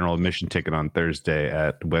a general admission ticket on Thursday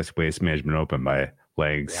at West Waste Management Open by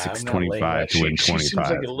laying $625 to win 25. She seems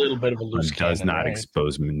like a little bit of a loose cannon. Does not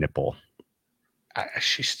expose nipple.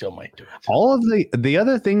 She still might do it. All of the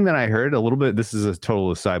other thing that I heard a little bit, this is a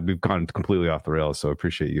total aside, we've gone completely off the rails, so I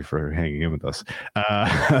appreciate you for hanging in with us.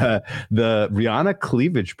 The Rihanna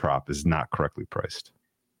cleavage prop is not correctly priced.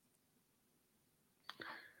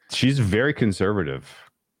 She's very conservative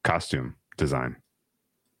costume design.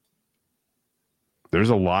 There's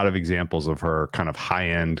a lot of examples of her kind of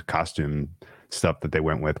high-end costume stuff that they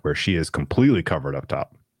went with where she is completely covered up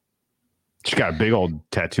top. She's got a big old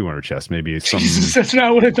tattoo on her chest. Maybe some. Jesus, that's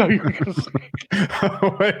not what I thought you were going to say.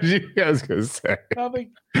 What did you guys going to say?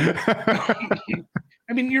 Nothing. I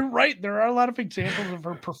mean, you're right. There are a lot of examples of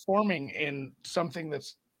her performing in something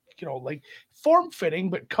that's, like form-fitting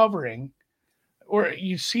but covering. Or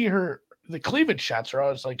you see her, the cleavage shots are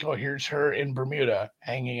always like, oh, here's her in Bermuda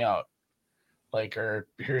hanging out. Like, or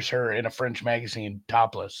here's her in a French magazine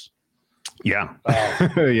topless. Yeah.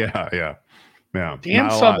 Yeah. Dan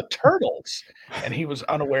saw the Turtles, and he was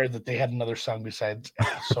unaware that they had another song besides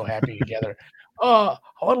 "So Happy Together." Oh,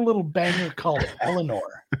 what a little banger called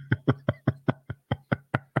 "Eleanor."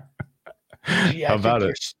 Gee, how about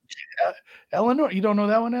it, Eleanor? You don't know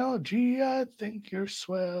that one, Ella? Gee, I think you're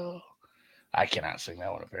swell. I cannot sing that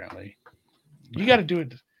one. Apparently, you got to do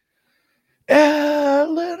it.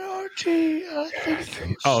 Eleanor, gee, I think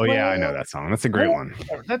you're swell. Yeah, I know that song. That's a great one.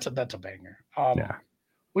 That's a banger. Yeah.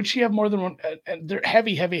 Would she have more than one? And they're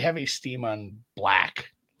heavy steam on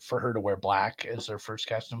black for her to wear black as her first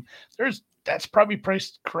costume. That's probably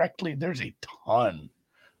priced correctly. There's a ton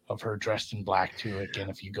of her dressed in black too. Again,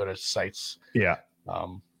 if you go to sites. Yeah.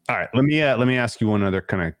 All right. Let me ask you one other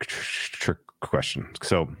kind of trick question.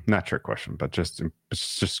 So not trick question, but just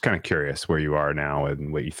kind of curious where you are now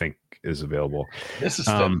and what you think is available. This is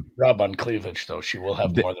the rub on cleavage, though. She will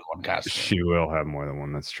have more than one costume. She will have more than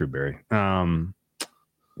one. That's true, Barry.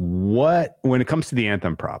 When it comes to the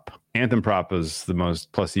anthem prop is the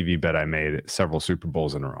most plus EV bet I made several Super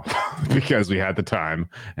Bowls in a row because we had the time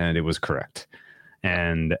and it was correct.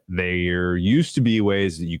 And there used to be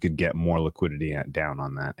ways that you could get more liquidity down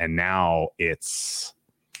on that, and now it's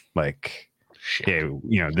like,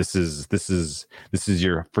 this is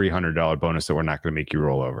your free $100 bonus that we're not going to make you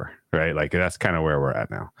roll over, right? Like that's kind of where we're at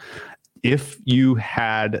now. If you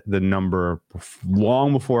had the number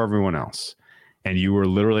long before everyone else, and you were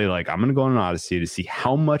literally like, I'm going to go on an Odyssey to see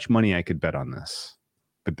how much money I could bet on this.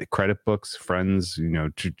 But the credit books, friends,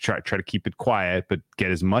 to try to keep it quiet, but get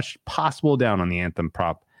as much possible down on the anthem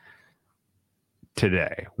prop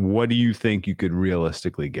today. What do you think you could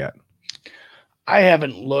realistically get? I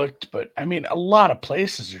haven't looked, but I mean, a lot of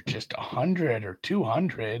places are just 100 or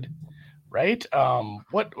 200, right?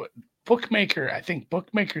 What Bookmaker? I think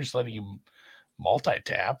Bookmaker's letting you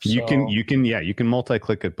multi-tap. So. You can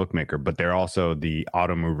multi-click at Bookmaker, but they're also the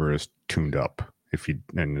auto mover is tuned up.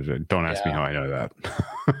 Don't ask me how I know that.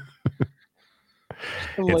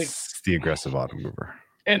 It's the aggressive auto mover,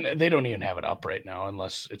 and they don't even have it up right now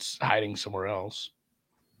unless it's hiding somewhere else.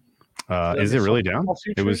 Is it really down?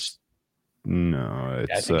 It was no.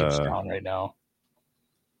 I think it's down right now.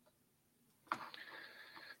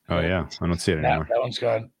 Oh yeah, I don't see it anymore. That one's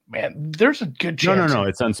gone. Man, there's a good chance. No,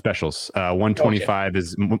 it's on specials. 125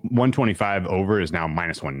 is 125 over is now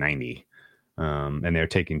minus 190. And they're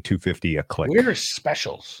taking $250 a click. Where's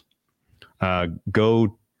specials?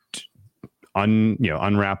 Go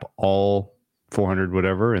unwrap all 400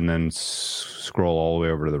 whatever, and then scroll all the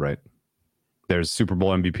way over to the right. There's Super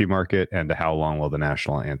Bowl MVP market and a how long will the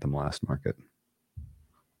national anthem last market.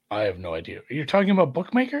 I have no idea. You're talking about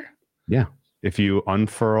Bookmaker? Yeah. If you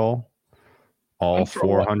unfurl all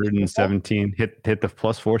 417, hit the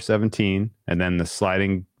plus 417, and then the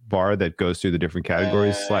sliding bar that goes through the different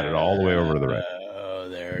categories, slide it all the way over to the right. Oh,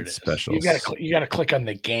 there it is. Specials. You gotta click on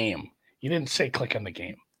the game. You didn't say click on the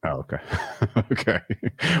game. Oh, okay. Okay.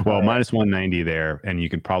 Well, minus 190 there, and you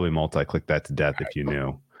can probably multi-click that to death if you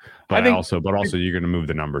knew. But also you're going to move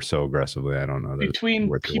the number so aggressively. I don't know.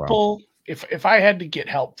 Between people, if I had to get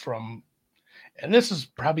help from, and this is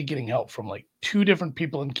probably getting help from like 2 different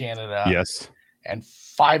people in Canada. Yes. And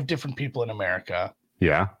 5 different people in America.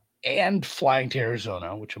 Yeah. And flying to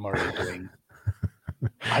Arizona, which I'm already doing.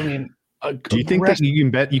 I mean, do you think that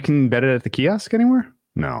you can bet it at the kiosk anywhere?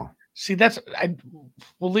 No. See,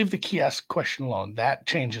 we'll leave the kiosk question alone. That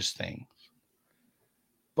changes things.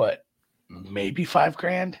 But maybe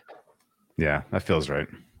 $5,000. Yeah, that feels right.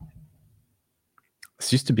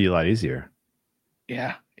 This used to be a lot easier.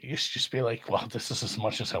 Yeah, it used to just be like, well, this is as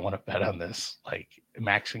much as I want to bet on this. Like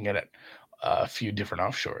maxing it at a few different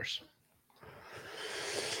offshores.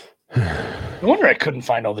 No wonder I couldn't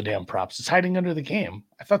find all the damn props. It's hiding under the game.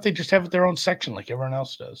 I thought they just have their own section like everyone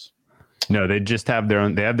else does. No, they just have their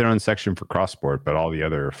own. They have their own section for cross sport, but all the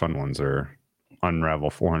other fun ones are Unravel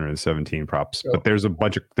 417 props. But there's a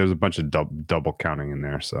bunch of double counting in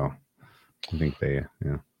there, so I think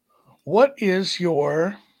What is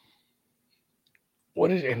and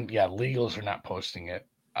legals are not posting it.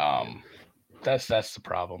 That's the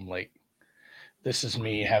problem. Like, this is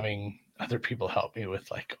me having other people help me with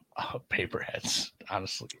like paperheads,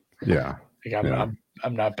 honestly. Yeah. Like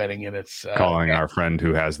I'm not betting it. It's calling our friend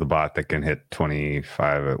who has the bot that can hit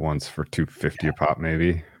 25 at once for 250 a pop,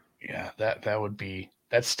 maybe. Yeah,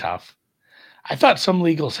 that's tough. I thought some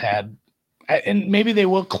legals had, and maybe they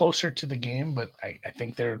will closer to the game, but I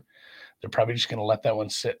think they're probably just going to let that one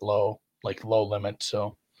sit low, like low limit.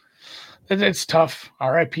 So it's tough.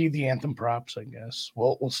 RIP the anthem props, I guess.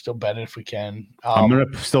 We'll still bet it if we can. I'm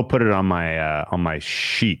gonna still put it on my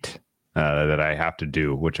sheet that I have to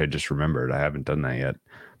do, which I just remembered. I haven't done that yet.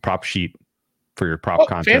 Prop sheet for your prop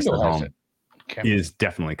contest at home is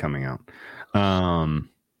definitely coming out.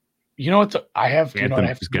 You know what I have? You know what I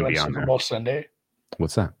have to do on Super Bowl Sunday?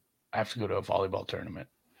 What's that? I have to go to a volleyball tournament.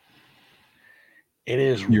 It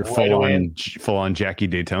is You're full on Jackie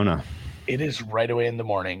Daytona. It is right away in the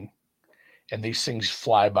morning, and these things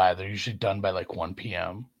fly by. They're usually done by like 1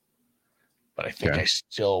 p.m. But I think I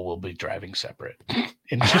still will be driving separate.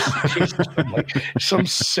 And just like some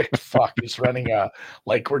sick fuck is running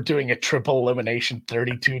we're doing a triple elimination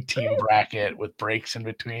 32 team bracket with breaks in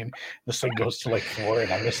between. This thing goes to like 4,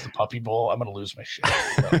 and I miss the Puppy Bowl. I'm gonna lose my shit.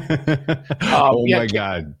 So, my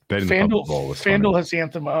god! FanDuel has the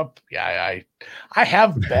anthem up. Yeah, I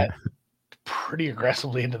have bet pretty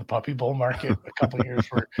aggressively into the Puppy Bowl market a couple of years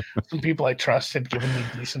where some people I trust had given me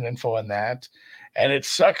decent info on that. And it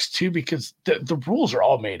sucks too because the rules are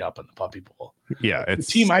all made up in the Puppy Bowl. Yeah, it's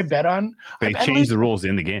the team I bet on. They changed the rules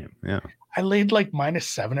in the game. Yeah, I laid like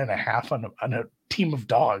minus 7.5 on a team of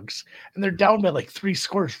dogs, and they're down by like 3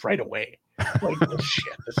 scores right away. Like, oh,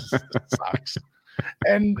 shit, this sucks.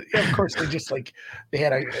 And yeah, of course, they had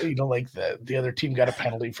the other team got a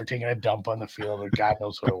penalty for taking a dump on the field, or God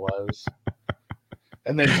knows what it was.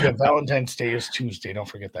 And then Valentine's Day is Tuesday. Don't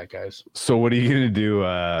forget that, guys. So what are you going to do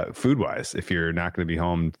food-wise if you're not going to be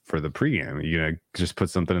home for the pregame? Are you going to just put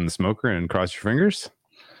something in the smoker and cross your fingers?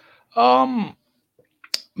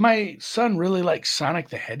 My son really likes Sonic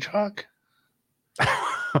the Hedgehog.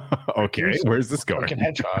 Okay, where's this going? Fucking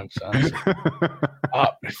hedgehog, son. I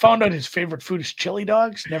found out his favorite food is chili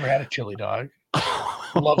dogs. Never had a chili dog.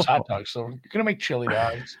 Loves hot dogs, so we're going to make chili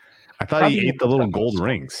dogs. I thought he ate the little gold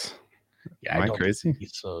rings. Yeah, Am I crazy? He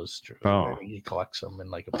eats those. Oh, he collects them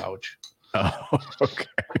in like a pouch. Oh, okay.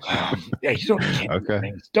 Yeah, you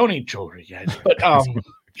don't eat jewelry, guys. But yeah,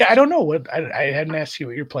 I don't know what I hadn't asked you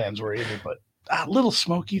what your plans were either. But little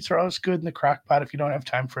smokies are always good in the crock pot if you don't have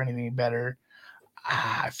time for anything better.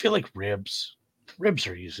 I feel like ribs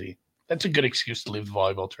are easy. That's a good excuse to leave the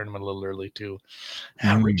volleyball tournament a little early too.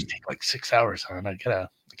 Ribs take like 6 hours, huh? I gotta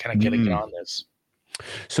get on this.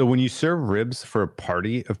 So when you serve ribs for a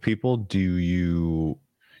party of people, do you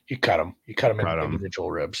cut them? You cut them into individual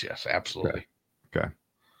ribs. Yes, absolutely. Okay.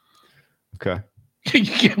 You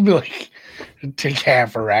can't be like, take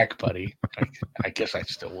half a rack, buddy. I guess I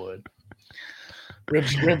still would.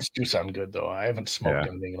 Ribs do sound good though. I haven't smoked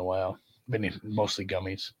anything in a while. Been eating mostly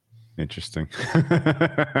gummies. Interesting.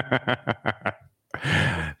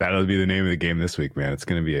 That'll be the name of the game this week, man. It's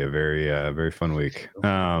going to be a very, very fun week.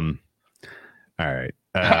 All right.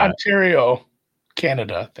 Ontario,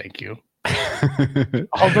 Canada. Thank you.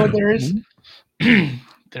 Although there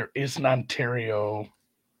is an Ontario.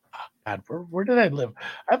 God, where did I live?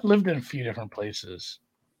 I've lived in a few different places.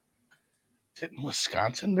 Is it in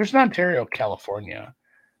Wisconsin? There's an Ontario, California.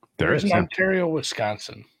 There's an Ontario,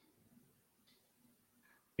 Wisconsin.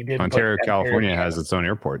 Ontario, California has its own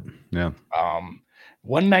airport. Yeah.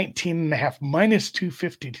 119.5 minus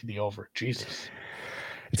 250 to the over. Jesus.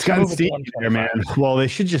 It's gotten steep there, man. Well, they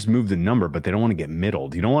should just move the number, but they don't want to get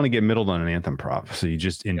middled. You don't want to get middled on an Anthem prop, so you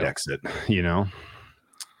just index it, you know?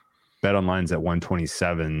 Bet Online's at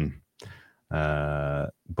 127,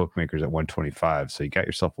 bookmakers at 125, so you got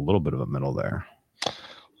yourself a little bit of a middle there.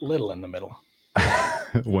 Little in the middle.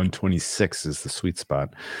 126 is the sweet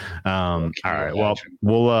spot. All right. Well,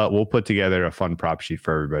 we'll put together a fun prop sheet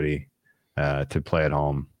for everybody to play at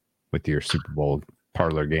home with your Super Bowl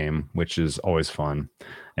parlor game, which is always fun,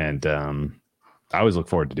 and I always look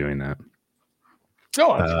forward to doing that.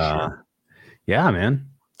 Sure. Yeah, man,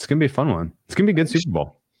 it's gonna be a fun one. It's gonna be a good Super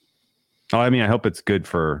Bowl. Oh, I mean, I hope it's good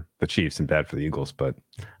for the Chiefs and bad for the Eagles, but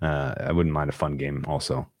I wouldn't mind a fun game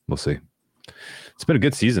also. We'll see. It's been a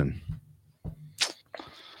good season.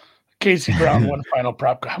 Casey Brown, one final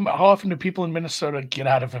prop. How often do people in Minnesota get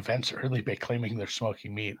out of events early by claiming they're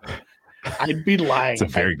smoking meat? I'd be lying. It's a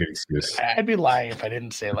very good excuse. I'd be lying if I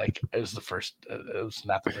didn't say like it was the first. It was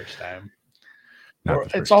not the first time. Or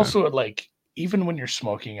it's also like even when you're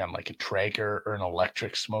smoking on like a Traeger or an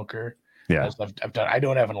electric smoker. Yeah, as I've done. I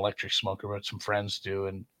don't have an electric smoker, but some friends do,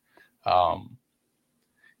 and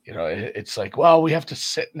it's like, well, we have to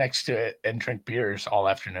sit next to it and drink beers all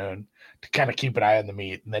afternoon to kind of keep an eye on the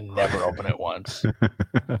meat, and then never open it once.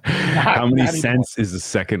 How many cents is a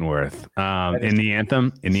second worth? In the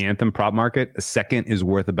Anthem prop market, a second is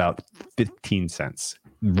worth about 15 cents.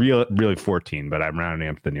 Really 14, but I'm rounding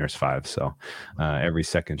up to the nearest 5. So every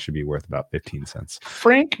second should be worth about 15 cents.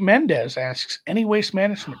 Frank Mendez asks, any waste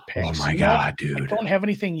management picks? Oh my God, dude. I don't have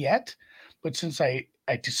anything yet, but since I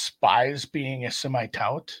despise being a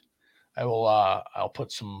semi-tout, I'll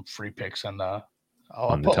put some free picks on the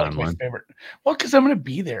put like my favorite. Well, because I'm going to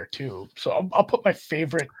be there too. So I'll put my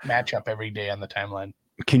favorite matchup every day on the timeline.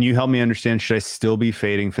 Can you help me understand? Should I still be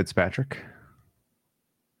fading Fitzpatrick?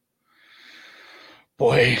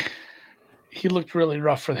 Boy, he looked really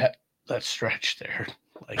rough for that stretch there.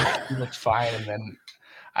 Like he looked fine, and then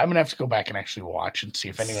I'm gonna have to go back and actually watch and see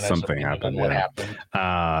if anyone something happened. What happened?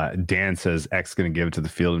 Dan says X gonna give it to the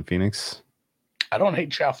field in Phoenix. I don't hate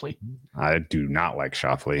Shoffley. I do not like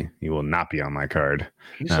Shoffley. He will not be on my card.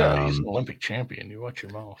 He's an Olympic champion. You watch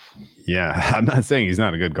your mouth. Yeah, I'm not saying he's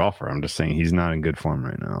not a good golfer. I'm just saying he's not in good form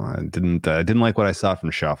right now. I didn't like what I saw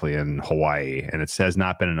from Shoffley in Hawaii, and it has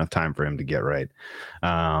not been enough time for him to get right.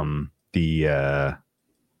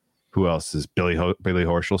 Who else is Billy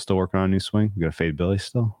Horschel still working on a new swing? We got to fade Billy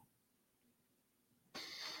still.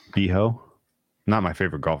 B-Ho, not my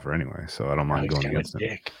favorite golfer anyway, so I don't mind going against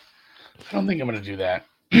him. I don't think I'm going to do that.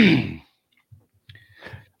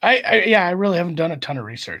 I really haven't done a ton of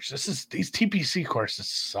research. These TPC courses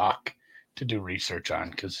suck to do research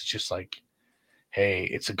on because it's just like, hey,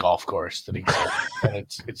 it's a golf course that exists, and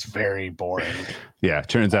it's very boring. Yeah, it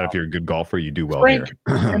turns out if you're a good golfer, you do well Frank,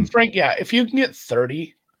 here. And Frank, yeah, if you can get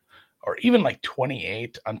 30 or even like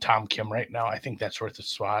 28 on Tom Kim right now, I think that's worth a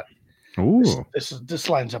swat. Ooh. This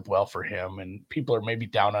lines up well for him, and people are maybe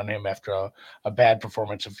down on him after a bad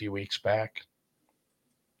performance a few weeks back.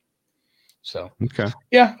 So okay,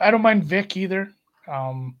 yeah, I don't mind Vic either.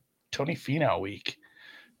 Tony Finau week.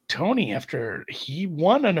 Tony, after he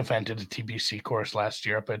won an event at a TBC course last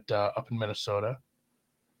year up in Minnesota,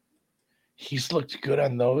 he's looked good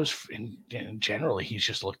on those. And generally, he's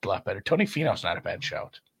just looked a lot better. Tony Finau's not a bad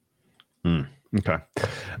shout. Okay.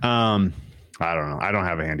 I don't know. I don't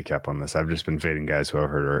have a handicap on this. I've just been fading guys who I've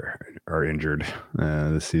heard are injured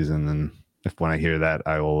this season, and when I hear that,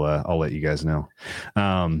 I'll let you guys know.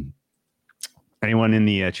 Anyone in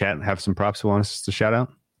the chat have some props who want us to shout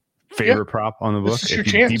out? Favorite prop on the book? This is your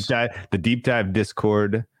chance. The deep dive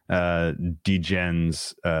Discord,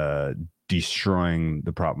 Degens destroying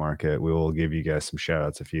the prop market. We will give you guys some shout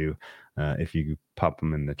outs if you pop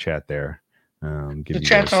them in the chat there. The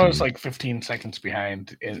chat's always like 15 seconds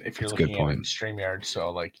behind if you're looking at it in StreamYard,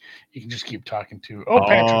 so like you can just keep talking to.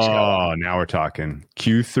 Patrick's got now we're talking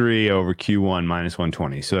Q3 over Q1 minus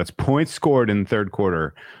 120. So that's points scored in the third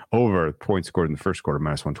quarter over points scored in the first quarter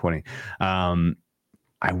minus 120.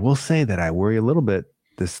 I will say that I worry a little bit.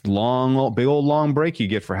 This big old long break you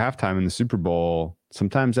get for halftime in the Super Bowl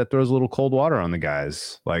sometimes that throws a little cold water on the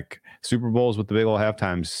guys. Like Super Bowls with the big old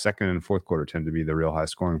halftimes, second and fourth quarter tend to be the real high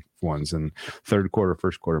scoring ones, and third quarter,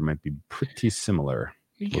 first quarter might be pretty similar.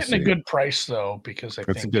 You're We'll getting a see. good price though, because I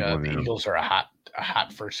That's a think good one, the yeah. Eagles are a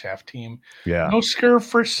hot first half team. Yeah. No scare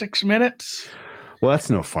first 6 minutes. Well,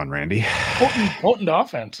 that's no fun, Randy. Potent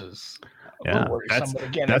offenses. A Yeah, little worrisome, but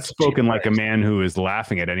again, that's it's a cheap spoken like a price. man who is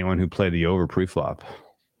laughing at anyone who played the over pre-flop.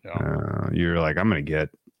 Yeah. You're like, I'm going to get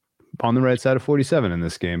on the right side of 47 in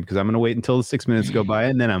this game because I'm going to wait until the 6 minutes go by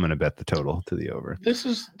and then I'm going to bet the total to the over. This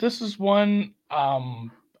is one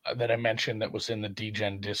that I mentioned that was in the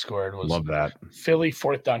DGen Discord. Was Love that. Philly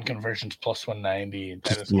fourth down conversions plus 190. That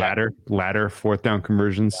Just is ladder fourth down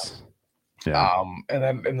conversions. Yeah. And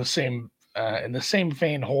then in the same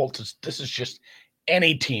vein, Holt this is just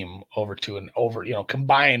any team over two and over,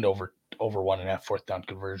 combined over 1.5 fourth down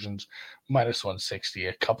conversions, minus 160.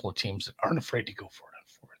 A couple of teams that aren't afraid to go for it on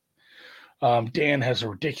fourth. Dan has a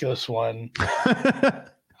ridiculous one.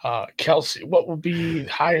 Kelsey, what will be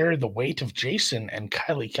higher, the weight of Jason and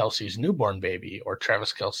Kylie Kelsey's newborn baby, or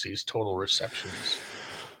Travis Kelsey's total receptions?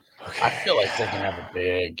 Okay. I feel like they can have a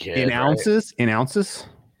big kid. In ounces? In ounces?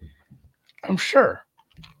 I'm sure.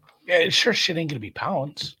 Yeah, sure shit ain't gonna be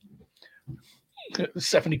pounds.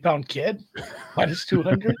 70-pound kid minus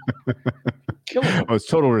 200. Kill him. Oh, it's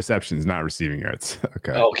total receptions, not receiving yards.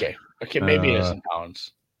 Okay. Okay. Maybe it is in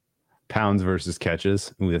pounds. Pounds versus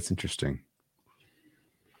catches. Ooh, that's interesting.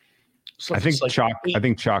 So I think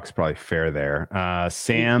Chalk's probably fair there.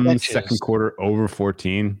 Sam, second quarter over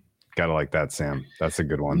 14. Gotta like that, Sam. That's a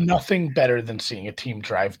good one. Nothing better than seeing a team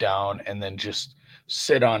drive down and then just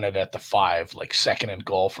sit on it at the 5, like second and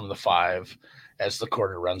goal from the 5. As the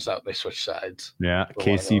quarter runs out, they switch sides. Yeah,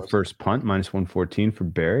 KC first punt minus 114 for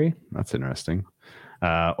Barry. That's interesting.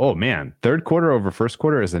 Oh man, third quarter over first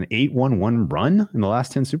quarter is an 8-1-1 run in the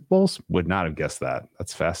last 10 Super Bowls. Would not have guessed that.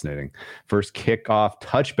 That's fascinating. First kickoff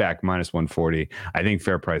touchback minus 140. I think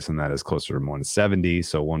fair price on that is closer to 170.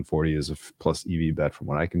 So 140 is a plus EV bet from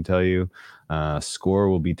what I can tell you. Score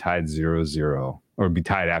will be tied 0-0 or be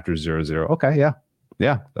tied after 0-0. Okay,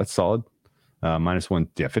 yeah, that's solid. Minus 1,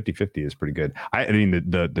 50-50 is pretty good. I mean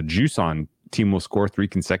the juice on team will score 3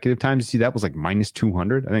 consecutive times. You see that was like minus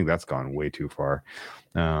 200. I think that's gone way too far.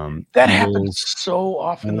 That happens so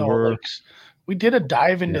often though. We did a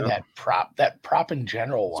dive into that prop in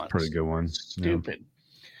general one. Pretty good one. Stupid.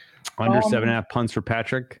 Yeah. Under 7.5 punts for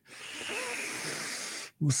Patrick.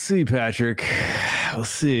 We'll see, Patrick. We'll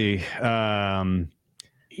see.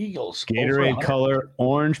 Eagles Gatorade color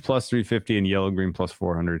orange plus 350 and yellow green plus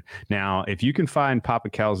 400. Now, if you can find Papa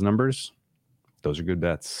Cal's numbers, those are good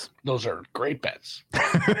bets. Those are great bets.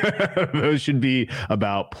 Those should be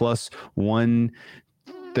about plus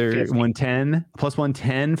 110 plus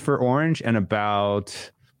 110 for orange and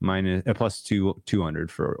about plus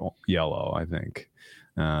 200 for yellow, I think.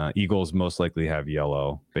 Eagles most likely have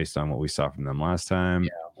yellow based on what we saw from them last time.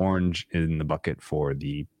 Yeah. Orange in the bucket for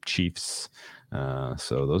the Chiefs.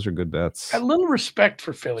 So those are good bets. A little respect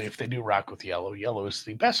for Philly if they do rock with yellow. Yellow is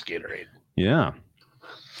the best Gatorade. Yeah.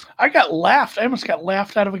 I almost got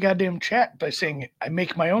laughed out of a goddamn chat by saying I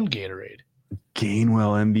make my own Gatorade.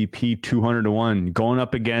 Gainwell MVP 200-1 going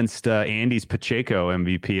up against Andy's Pacheco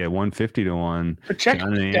MVP at 150-1.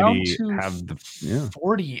 Pacheco down to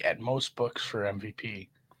 40 at most books for MVP.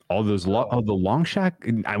 All those the long shot.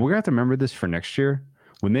 We're gonna have to remember this for next year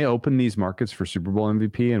when they open these markets for Super Bowl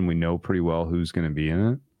MVP, and we know pretty well who's going to be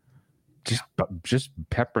in it. Just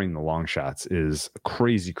peppering the long shots is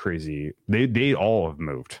crazy. They all have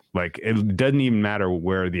moved. Like it doesn't even matter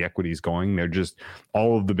where the equity is going. They're just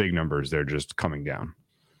all of the big numbers. They're just coming down.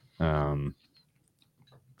 So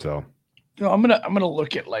I'm gonna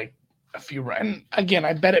look at like a few. And again,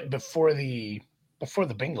 I bet it before the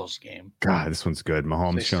Bengals game. God, this one's good.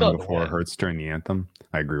 Mahomes showing before Hurts during the anthem.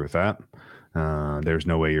 I agree with that. There's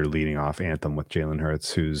no way you're leading off anthem with Jalen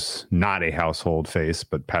Hurts, who's not a household face,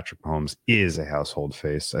 but Patrick Mahomes is a household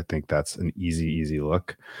face. I think that's an easy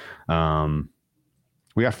look.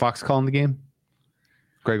 We got Fox calling the game.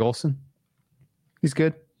 Greg Olson. He's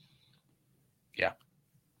good. Yeah.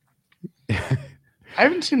 I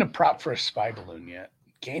haven't seen a prop for a spy balloon yet.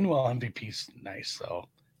 Gainwell MVP's nice though.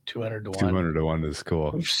 200-1. 200-1 is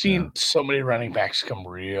cool. We've seen so many running backs come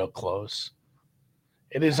real close.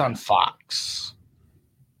 It is on Fox.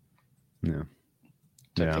 Yeah.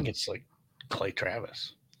 I think it's like Clay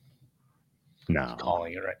Travis. No. He's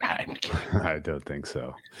calling it right now. I'm kidding. I don't think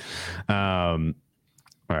so. All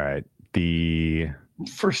right. The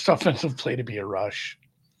first offensive play to be a rush.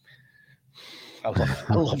 I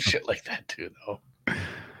love shit like that too, though.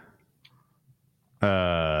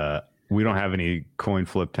 We don't have any coin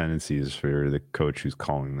flip tendencies for the coach who's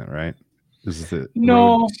calling that, right? This is the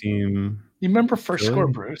No. road team. You remember First Philly? Score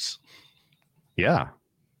Bruce? Yeah,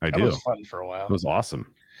 I That do. was fun for a while. It was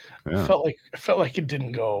awesome. Yeah. I felt like it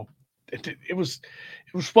didn't go. It was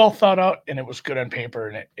well thought out and it was good on paper,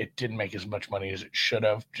 and it didn't make as much money as it should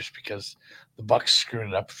have, just because the Bucks screwed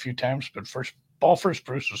it up a few times. But first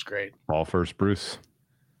Bruce was great. Ball first, Bruce.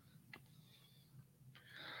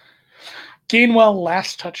 Gainwell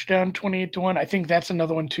last touchdown, 28-1. I think that's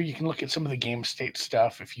another one too. You can look at some of the game state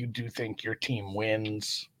stuff. If you do think your team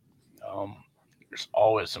wins, there's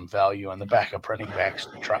always some value on the backup running backs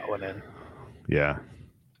to trot one in. Yeah.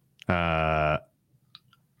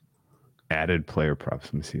 Added player props.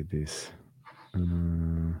 Let me see these.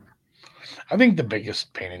 I think the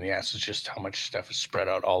biggest pain in the ass is just how much stuff is spread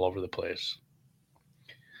out all over the place.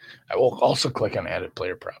 I will also click on added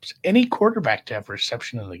player props. Any quarterback to have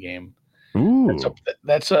reception in the game. Ooh.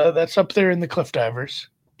 That's up there in the cliff divers,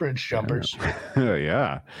 bridge jumpers.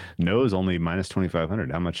 Yeah. Nose only minus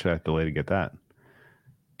 2,500. How much do I have to lay to get that?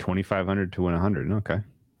 2,500 to win 100. Okay.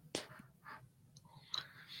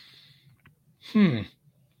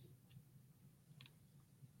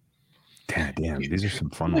 Damn. These are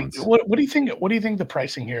some fun ones. What do you think? What do you think the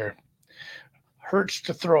pricing here? Hurts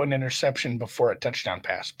to throw an interception before a touchdown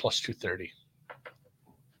pass, plus 230.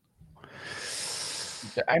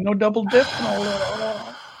 I know double dip and all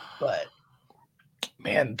that, but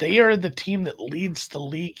man, they are the team that leads the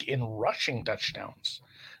league in rushing touchdowns,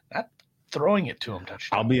 not throwing it to them touchdowns.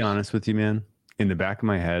 I'll be honest with you, man. In the back of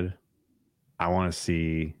my head, I want to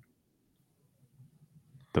see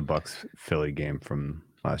the Bucks Philly game from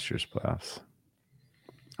last year's playoffs.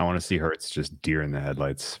 I want to see Hurts just deer in the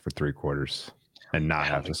headlights for 3 quarters and not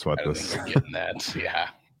have to sweat this. Getting that, yeah.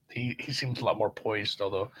 He seems a lot more poised,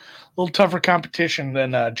 although a little tougher competition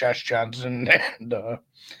than Josh Johnson and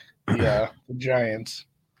the Giants.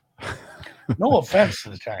 No offense to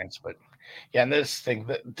the Giants, but yeah, and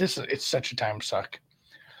it's such a time suck.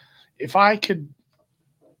 If I could,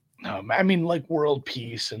 I mean, like world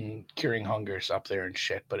peace and curing hunger's up there and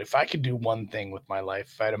shit, but if I could do one thing with my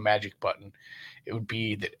life, if I had a magic button, it would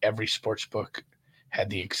be that every sports book had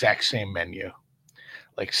the exact same menu,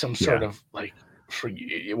 like some sort of like.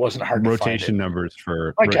 It wasn't hard rotation to numbers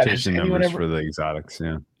for rotation numbers for the exotics.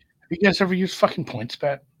 Yeah. Have you guys ever used fucking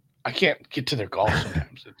PointsBet? I can't get to their golf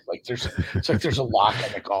sometimes. It's like there's a lock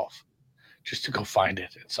on the golf, just to go find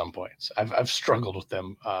it at some points. I've struggled with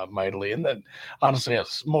them mightily, and then honestly,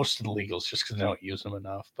 most of the legals just because I don't use them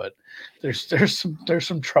enough. But there's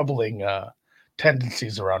some troubling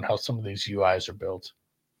tendencies around how some of these UIs are built.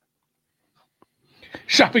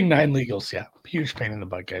 Shopping 9 legals, yeah, huge pain in the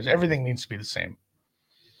butt, guys. Everything needs to be the same.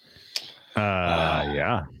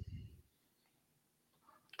 Yeah.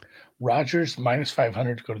 Rodgers minus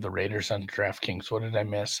 500 to go to the Raiders on DraftKings. What did I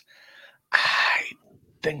miss? I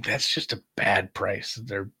think that's just a bad price that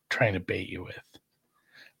they're trying to bait you with.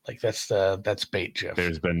 Like that's bait, Jeff.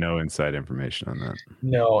 There's been no inside information on that.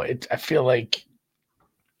 No, I feel like.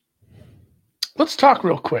 Let's talk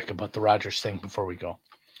real quick about the Rodgers thing before we go.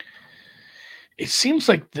 It seems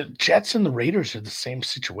like the Jets and the Raiders are the same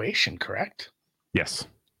situation, correct? Yes.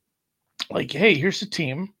 Like, hey, here's a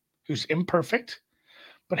team who's imperfect,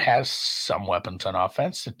 but has some weapons on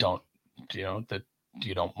offense that that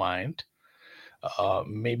you don't mind.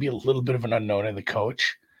 Maybe a little bit of an unknown in the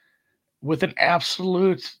coach, with an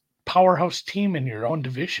absolute powerhouse team in your own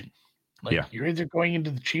division. You're either going into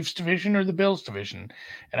the Chiefs division or the Bills division.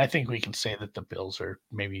 And I think we can say that the Bills are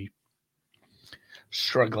maybe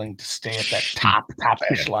struggling to stay at that top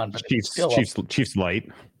echelon, but Chiefs light.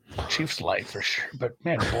 Chiefs light for sure. But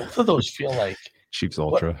man, both of those feel like Chiefs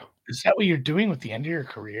ultra. Is that what you're doing with the end of your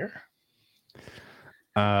career?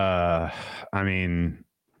 I mean,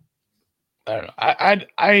 I don't know.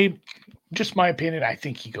 I just my opinion. I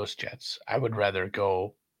think he goes Jets. I would rather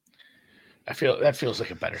go. I feel that feels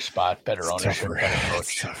like a better spot, better ownership, better coach.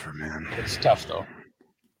 It's tougher, man. It's tough though.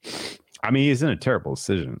 I mean, he's in a terrible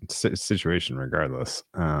situation regardless.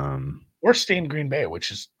 Or stay in Green Bay,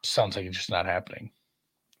 which sounds like it's just not happening.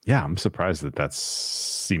 Yeah, I'm surprised that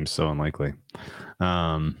seems so unlikely.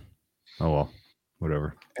 Oh well,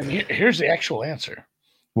 whatever. And here's the actual answer.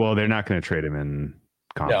 Well, they're not going to trade him in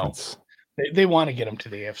conference. No, they want to get him to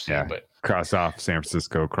the AFC, but cross off San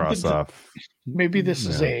Francisco, off. Maybe this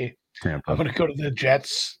is Tampa. I'm going to go to the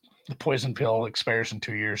Jets. The poison pill expires in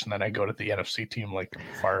 2 years, and then I go to the NFC team like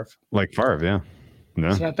Favre. Yeah. No.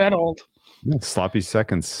 It's not that old. Yeah, sloppy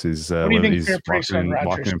seconds is what do you think fair he's price on Rodgers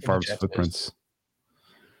walking in for the Favre's Jets footprints.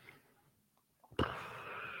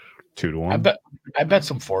 2-1. I bet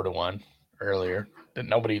some 4-1 earlier that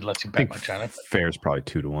nobody lets you bet much on it. Fair's probably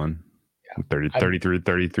 2-1.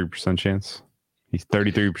 33% chance. He's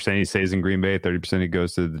 33% he stays in Green Bay, 30% he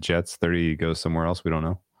goes to the Jets, 30 he goes somewhere else. We don't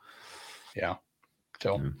know. Yeah.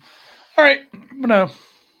 So, all right,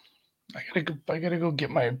 I gotta go get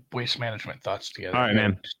my waste management thoughts together. All right,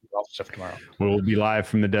 man. Just do all the stuff tomorrow. We'll be live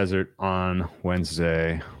from the desert on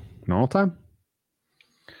Wednesday. Normal time?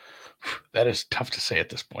 That is tough to say at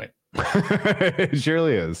this point. It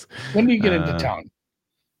surely is. When do you get into town?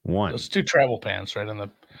 1. Let's do travel pans right on the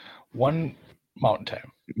 1 mountain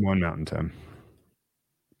time. 1 mountain time.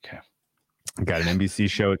 Okay. Got an NBC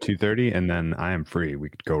show at 2:30, and then I am free. We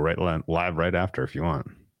could go live right after if you want.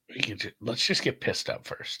 Let's just get pissed up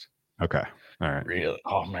first. Okay. All right. Really?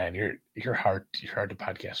 Oh man, you're hard to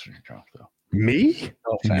podcast when you're drunk though. Me?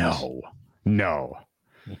 No offense. No.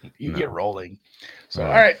 You No. get rolling. So, Right.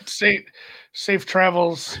 all right. Safe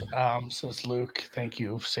travels, says Luke. Thank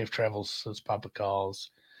you. Safe travels, says Papa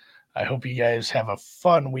Calls. I hope you guys have a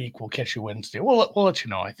fun week. We'll catch you Wednesday. We'll let you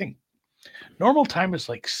know. I think normal time is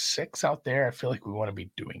like 6 out there. I feel like we want to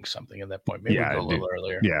be doing something at that point. Maybe Yeah, we'll go a little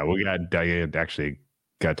earlier. Yeah, I actually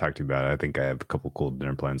got to talk to you about it. I think I have a couple cool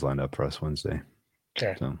dinner plans lined up for us Wednesday.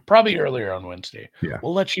 Okay. So, Probably earlier on Wednesday. yeah.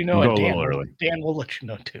 We'll let you know. We'll And go a little early. Dan will let you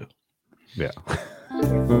know too. Yeah.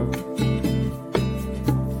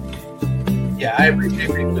 Yeah, I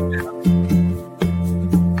appreciate being with you.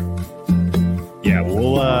 Yeah,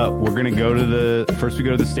 we're gonna go to we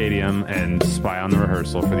go to the stadium and spy on the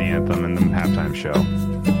rehearsal for the anthem and the halftime show.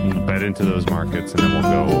 We'll bet into those markets, and then we'll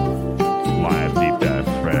go live deep dive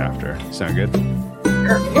right after. Sound good?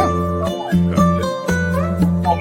 Sure. Yeah.